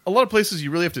lot of places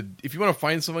you really have to, if you want to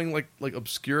find something like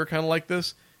obscure kind of like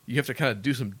this, you have to kind of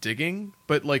do some digging.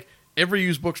 But like every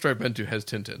used bookstore I've been to has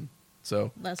Tintin.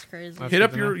 So That's crazy. That's hit good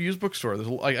up to your know. used bookstore.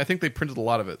 I think they printed a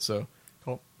lot of it. So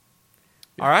Cool.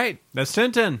 All right. That's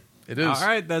Tintin. it is. All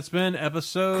right, that's been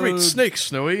episode. Great snake,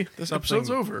 Snowy. This something-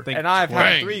 episode's over. Think- And I've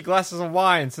had Twang. 3 glasses of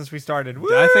wine since we started. Woo!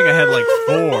 I think I had like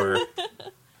 4.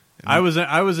 I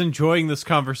was enjoying this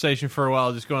conversation for a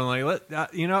while, just going like,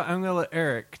 I'm gonna let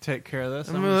Eric take care of this.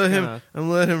 I'm gonna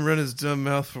let him run his dumb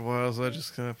mouth for a while, so I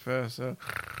just kind of pass out.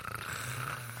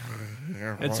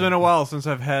 It's been a while since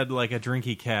I've had like a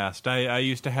drinky cast. I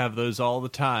used to have those all the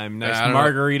time. Nice I don't know.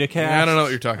 margarita cast. I don't know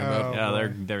what you're talking about. Yeah,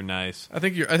 they're nice. I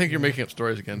think you're making up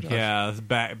stories again, Josh. Yeah,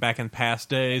 back in past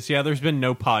days. Yeah, there's been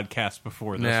no podcast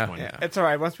before this Nah. one. Yeah. It's all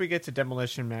right. Once we get to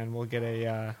Demolition Man, we'll get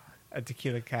a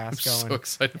tequila I'm cast so going.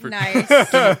 excited for Nice.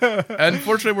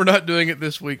 Unfortunately, we're not doing it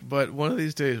this week, but one of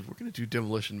these days we're going to do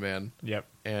Demolition Man, Yep.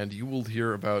 and you will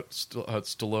hear about how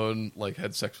Stallone like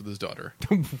had sex with his daughter.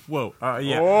 Whoa.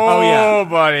 Yeah. Oh, yeah.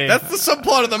 buddy. That's the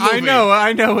subplot of the movie.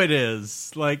 I know it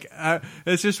is. Like,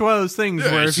 it's just one of those things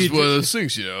Yeah, where it's if you just one of those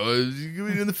things,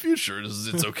 in the future,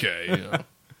 it's okay.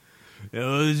 All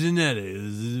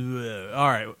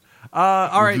right.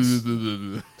 All right.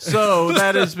 So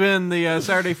that has been the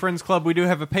Saturday Friends Club. We do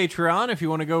have a Patreon. If you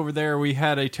want to go over there, we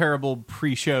had a terrible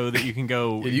pre-show that you can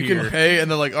go. You hear. can pay, and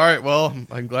they're like, all right, well,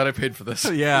 I'm glad I paid for this.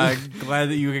 Yeah, glad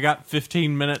that you got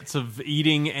 15 minutes of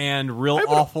eating and real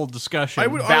awful discussion. I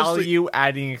would honestly- value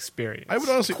adding experience. I would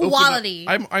honestly Quality.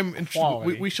 Open up, I'm interested.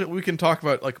 Quality. We can talk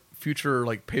about like future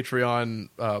like Patreon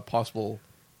possible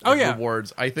Oh, yeah.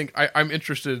 rewards. I think I'm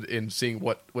interested in seeing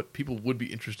what people would be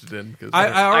interested in. Cause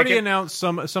I already can- announced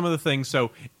some of the things.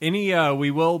 So we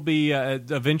will be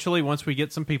eventually, once we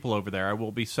get some people over there, I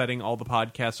will be setting all the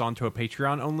podcasts onto a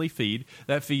Patreon only feed.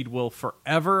 That feed will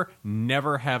forever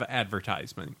never have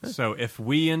advertisements. So if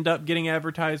we end up getting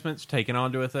advertisements taken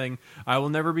onto a thing, I will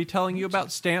never be telling you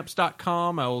about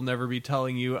stamps.com. I will never be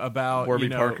telling you about Warby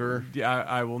Parker.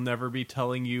 I will never be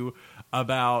telling you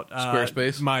about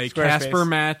Squarespace? my Squarespace. Casper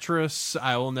mattress.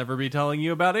 I will never be telling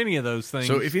you about any of those things.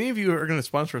 So if any of you are going to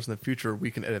sponsor us in the future,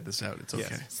 we can edit this out. It's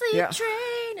okay. Sleep Yeah.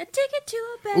 Train, a ticket to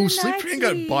a better Oh, Sleep Train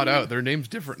got night's bought sleep. out. Their name's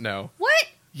different now. What?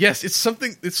 Yes, it's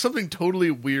something totally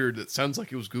weird that sounds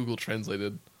like it was Google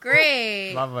translated.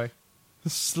 Great. Lovely.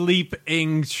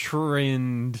 Sleeping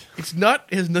trend. It's not.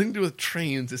 It has nothing to do with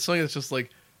trains. It's something that's just like,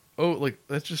 oh, like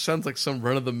that just sounds like some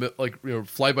run of the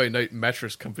fly by night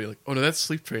mattress company. Like, oh no, that's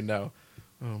Sleep Train now.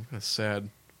 Oh, I'm kind of sad.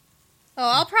 Oh,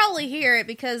 I'll probably hear it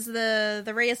because the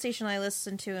radio station I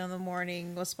listen to in the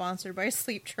morning was sponsored by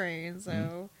Sleep Train.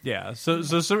 So Yeah. So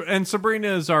and Sabrina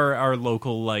is our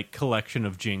local like collection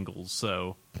of jingles.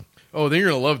 So Oh, then you're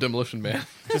gonna love Demolition Man.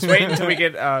 Just wait until we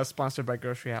get sponsored by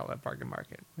Grocery Outlet Bargain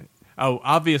Market.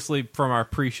 obviously from our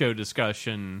pre-show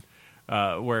discussion,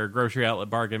 where Grocery Outlet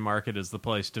Bargain Market is the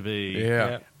place to be.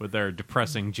 Yeah. With their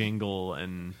depressing jingle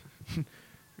and At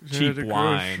cheap a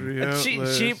wine. grocery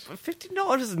Cheap, outlet.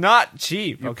 $15 is not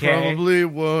cheap. You Okay, probably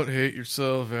won't hate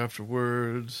yourself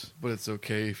afterwards, but it's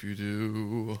okay if you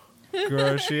do.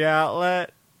 Grocery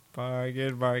Outlet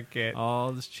Bargain Market.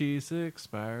 All this cheese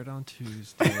expired on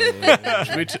Tuesday.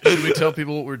 Should we tell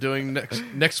people what we're doing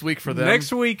next week for them?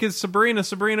 Next week is Sabrina.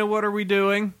 Sabrina, what are we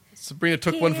doing? Sabrina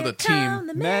took one for the Here come team.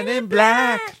 the Men Men in in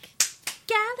Black. Black.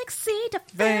 Galaxy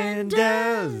Defenders.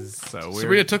 Vendors. So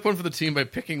Sabrina took one for the team by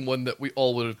picking one that we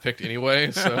all would have picked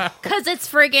anyway. So Because it's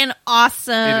friggin'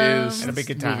 awesome. it is. And a big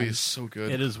This good movie time. is so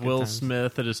good. it is Will times.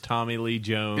 Smith. It is Tommy Lee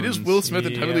Jones. It is Will Smith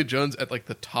and Tommy Yeah. Lee Jones at like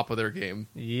the top of their game.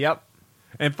 Yep.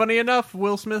 And funny enough,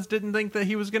 Will Smith didn't think that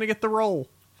he was going to get the role.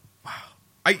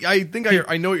 I think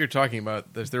I know what you're talking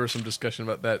about. There was some discussion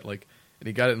about that, like, and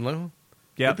he got it in low.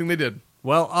 Yeah. Good thing they did.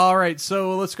 Well, all right,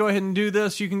 so let's go ahead and do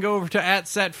this. You can go over to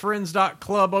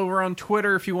 @satfriends.club over on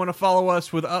Twitter if you want to follow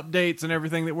us with updates and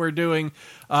everything that we're doing.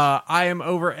 I am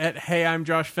over at Hey, I'm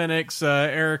Josh Phoenix.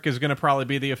 Eric is going to probably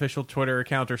be the official Twitter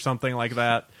account or something like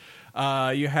that.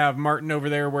 You have Martin over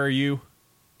there. Where are you?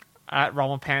 At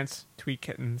Roman Pants, Tweet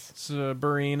Kittens.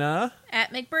 Sabrina.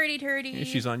 At McBirdie Turdy.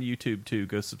 She's on YouTube too.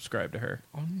 Go subscribe to her.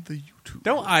 On the YouTube.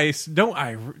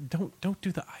 Don't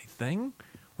do the I thing.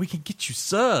 We can get you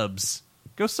subs.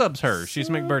 Go subs her. She's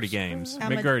McBirdie Games.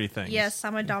 McGurdy things. Yes,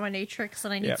 I'm a dominatrix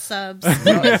and I need Yep. subs. So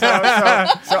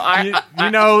I, You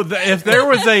know, if there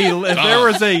was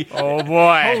a oh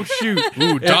boy. oh shoot,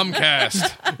 Ooh,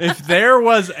 Domcast. if there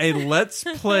was a let's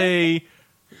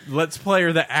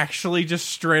player that actually just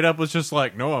straight up was just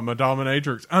like, no, I'm a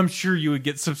dominatrix, I'm sure you would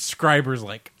get subscribers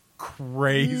like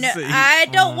crazy. No, I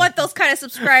don't want those kind of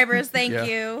subscribers. Thank Yeah.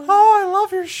 you. Oh, I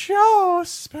love your show.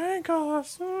 Spank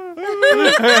us.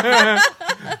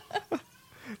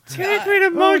 Take me to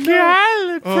Monkey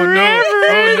Island Oh no! forever Oh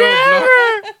and no!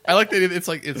 ever. I like that. It's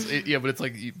like but it's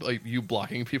like you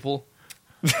blocking people.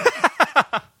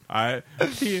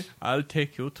 I'll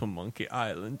take you to Monkey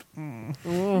Island.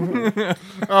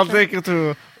 I'll take you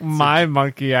to my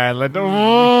Monkey Island.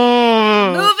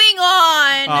 Oh. Moving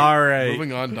on. All right.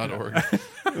 Movingon.org.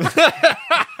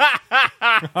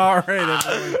 All right,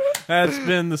 everyone. That's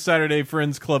been the Saturday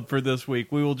Friends Club for this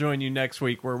week. We will join you next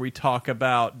week where we talk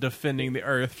about defending the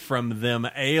Earth from them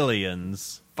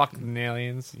aliens. Fucking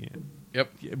aliens.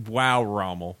 Yep. Wow,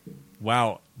 Rommel.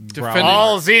 Wow. Defending-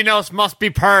 All Xenos must be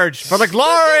purged for the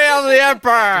glory of the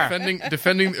Emperor.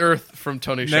 defending the Earth from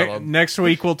Tony Shalhoub. Next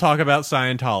week we'll talk about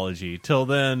Scientology. Till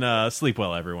then, sleep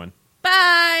well, everyone.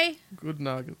 Bye. Good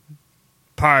night.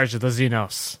 Purge the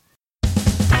Xenos.